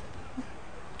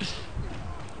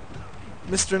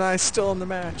 Mr. Nice still in the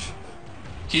match.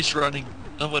 He's running.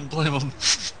 I wouldn't blame him.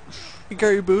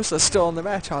 Gary Booth still in the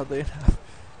match, oddly enough.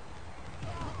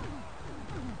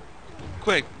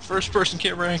 Quick, first person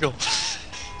camera angle.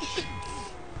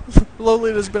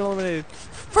 Lolita's been eliminated.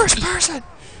 First person!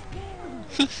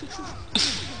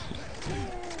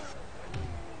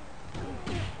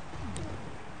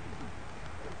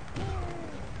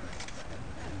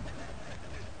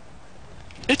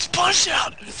 It's Punch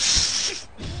Out!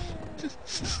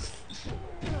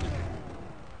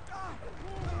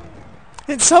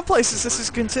 In some places, this is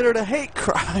considered a hate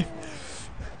crime.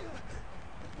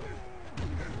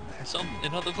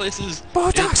 In other places,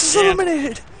 Botox it's is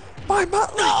eliminated by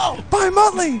Muttley. No! By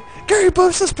Muttley. Gary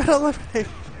Boost has been eliminated.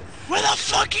 With a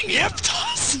fucking hip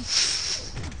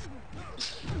toss!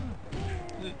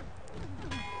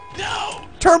 No!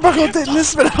 Turnbuckle Denton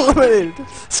has been eliminated.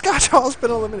 Scotch Hall's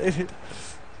been eliminated.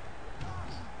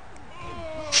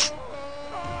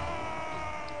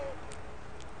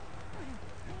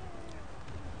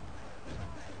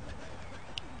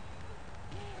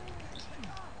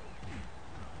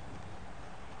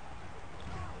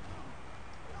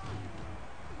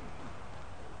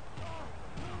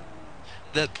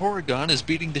 That Porygon is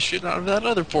beating the shit out of that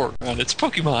other Porygon. It's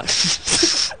Pokemon.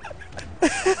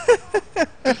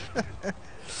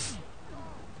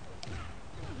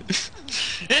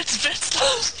 It's Vince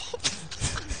Lombardo.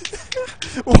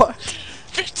 What?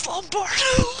 Vince Lombardo.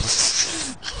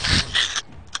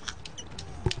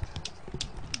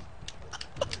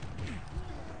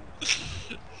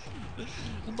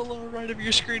 On the lower right of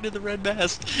your screen in the red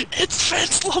mask, it's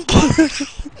Vince Lombardo.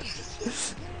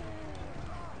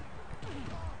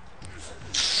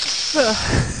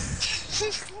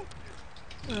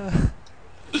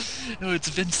 No, it's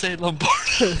Vince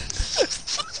Lombardo.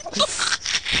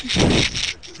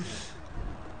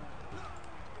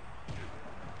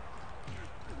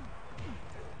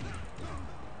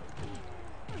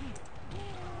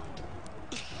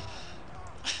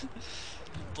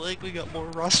 Blake, we got more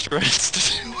roster edits to do.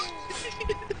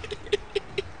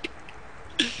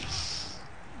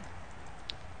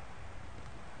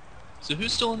 So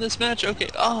who's still in this match? Okay,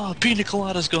 Pina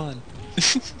Colada's gone.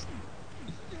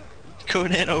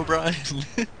 Conan O'Brien.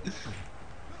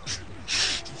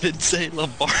 Vince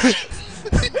Lombardo.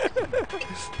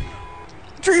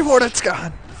 Dream Hornet's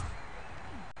gone.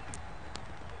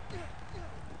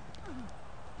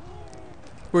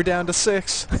 We're down to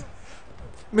 6.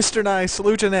 Mr. Nice,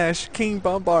 Lucha Nash, King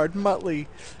Bombard, Muttley,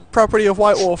 Property of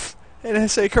White Wolf, and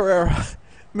S.A. Carrera,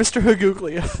 Mr.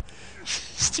 Haguglia.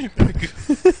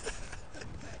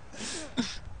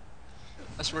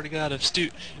 I swear to God, if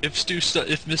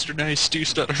Mr. Nice Stu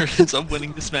Stutter ends up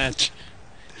winning this match,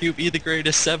 he'll be the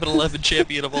greatest 7-Eleven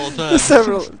champion of all time.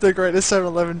 The greatest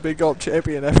 7-Eleven Big Gulp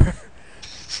champion ever.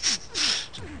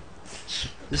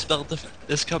 This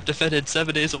cup defended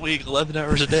 7 days a week, 11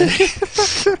 hours a day.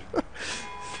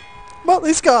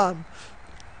 Muttley's gone.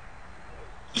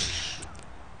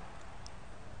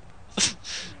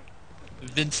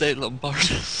 Vince Lombardo.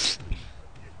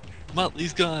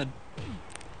 Muttley's gone.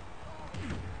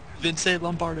 Vince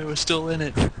Lombardo is still in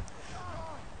it.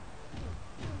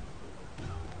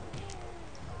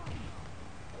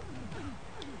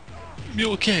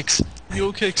 Mule kicks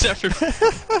after.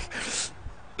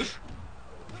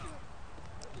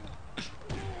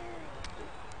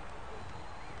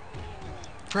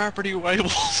 Property White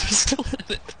Wolf is still in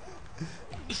it.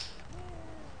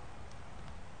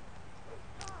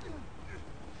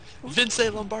 Vince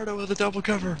Lombardo with a double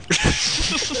cover.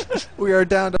 We are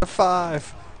down to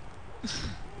 5.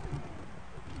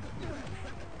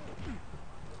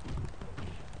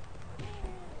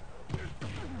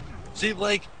 See,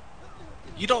 like,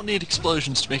 you don't need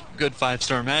explosions to make a good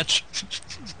 5-star match.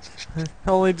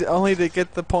 only to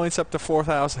get the points up to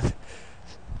 4,000.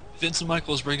 Vincent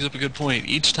Michaels brings up a good point.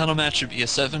 Each title match should be a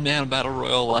 7-man battle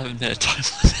royal, 11-minute time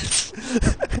limits.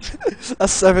 A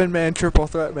 7-man triple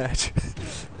threat match.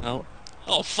 Oh,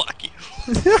 fuck you.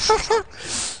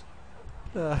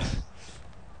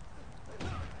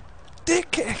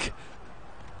 Dick kick.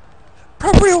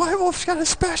 Property White Wolf's got a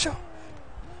special.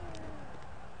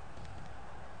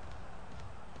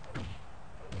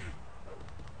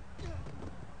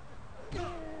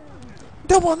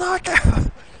 Double knockout.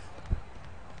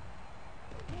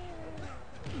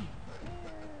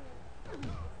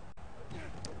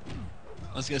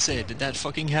 I was gonna say, did that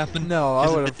fucking happen? No, I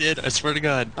 'Cause if would've- it did, I swear to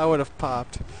God. I would have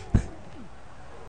popped.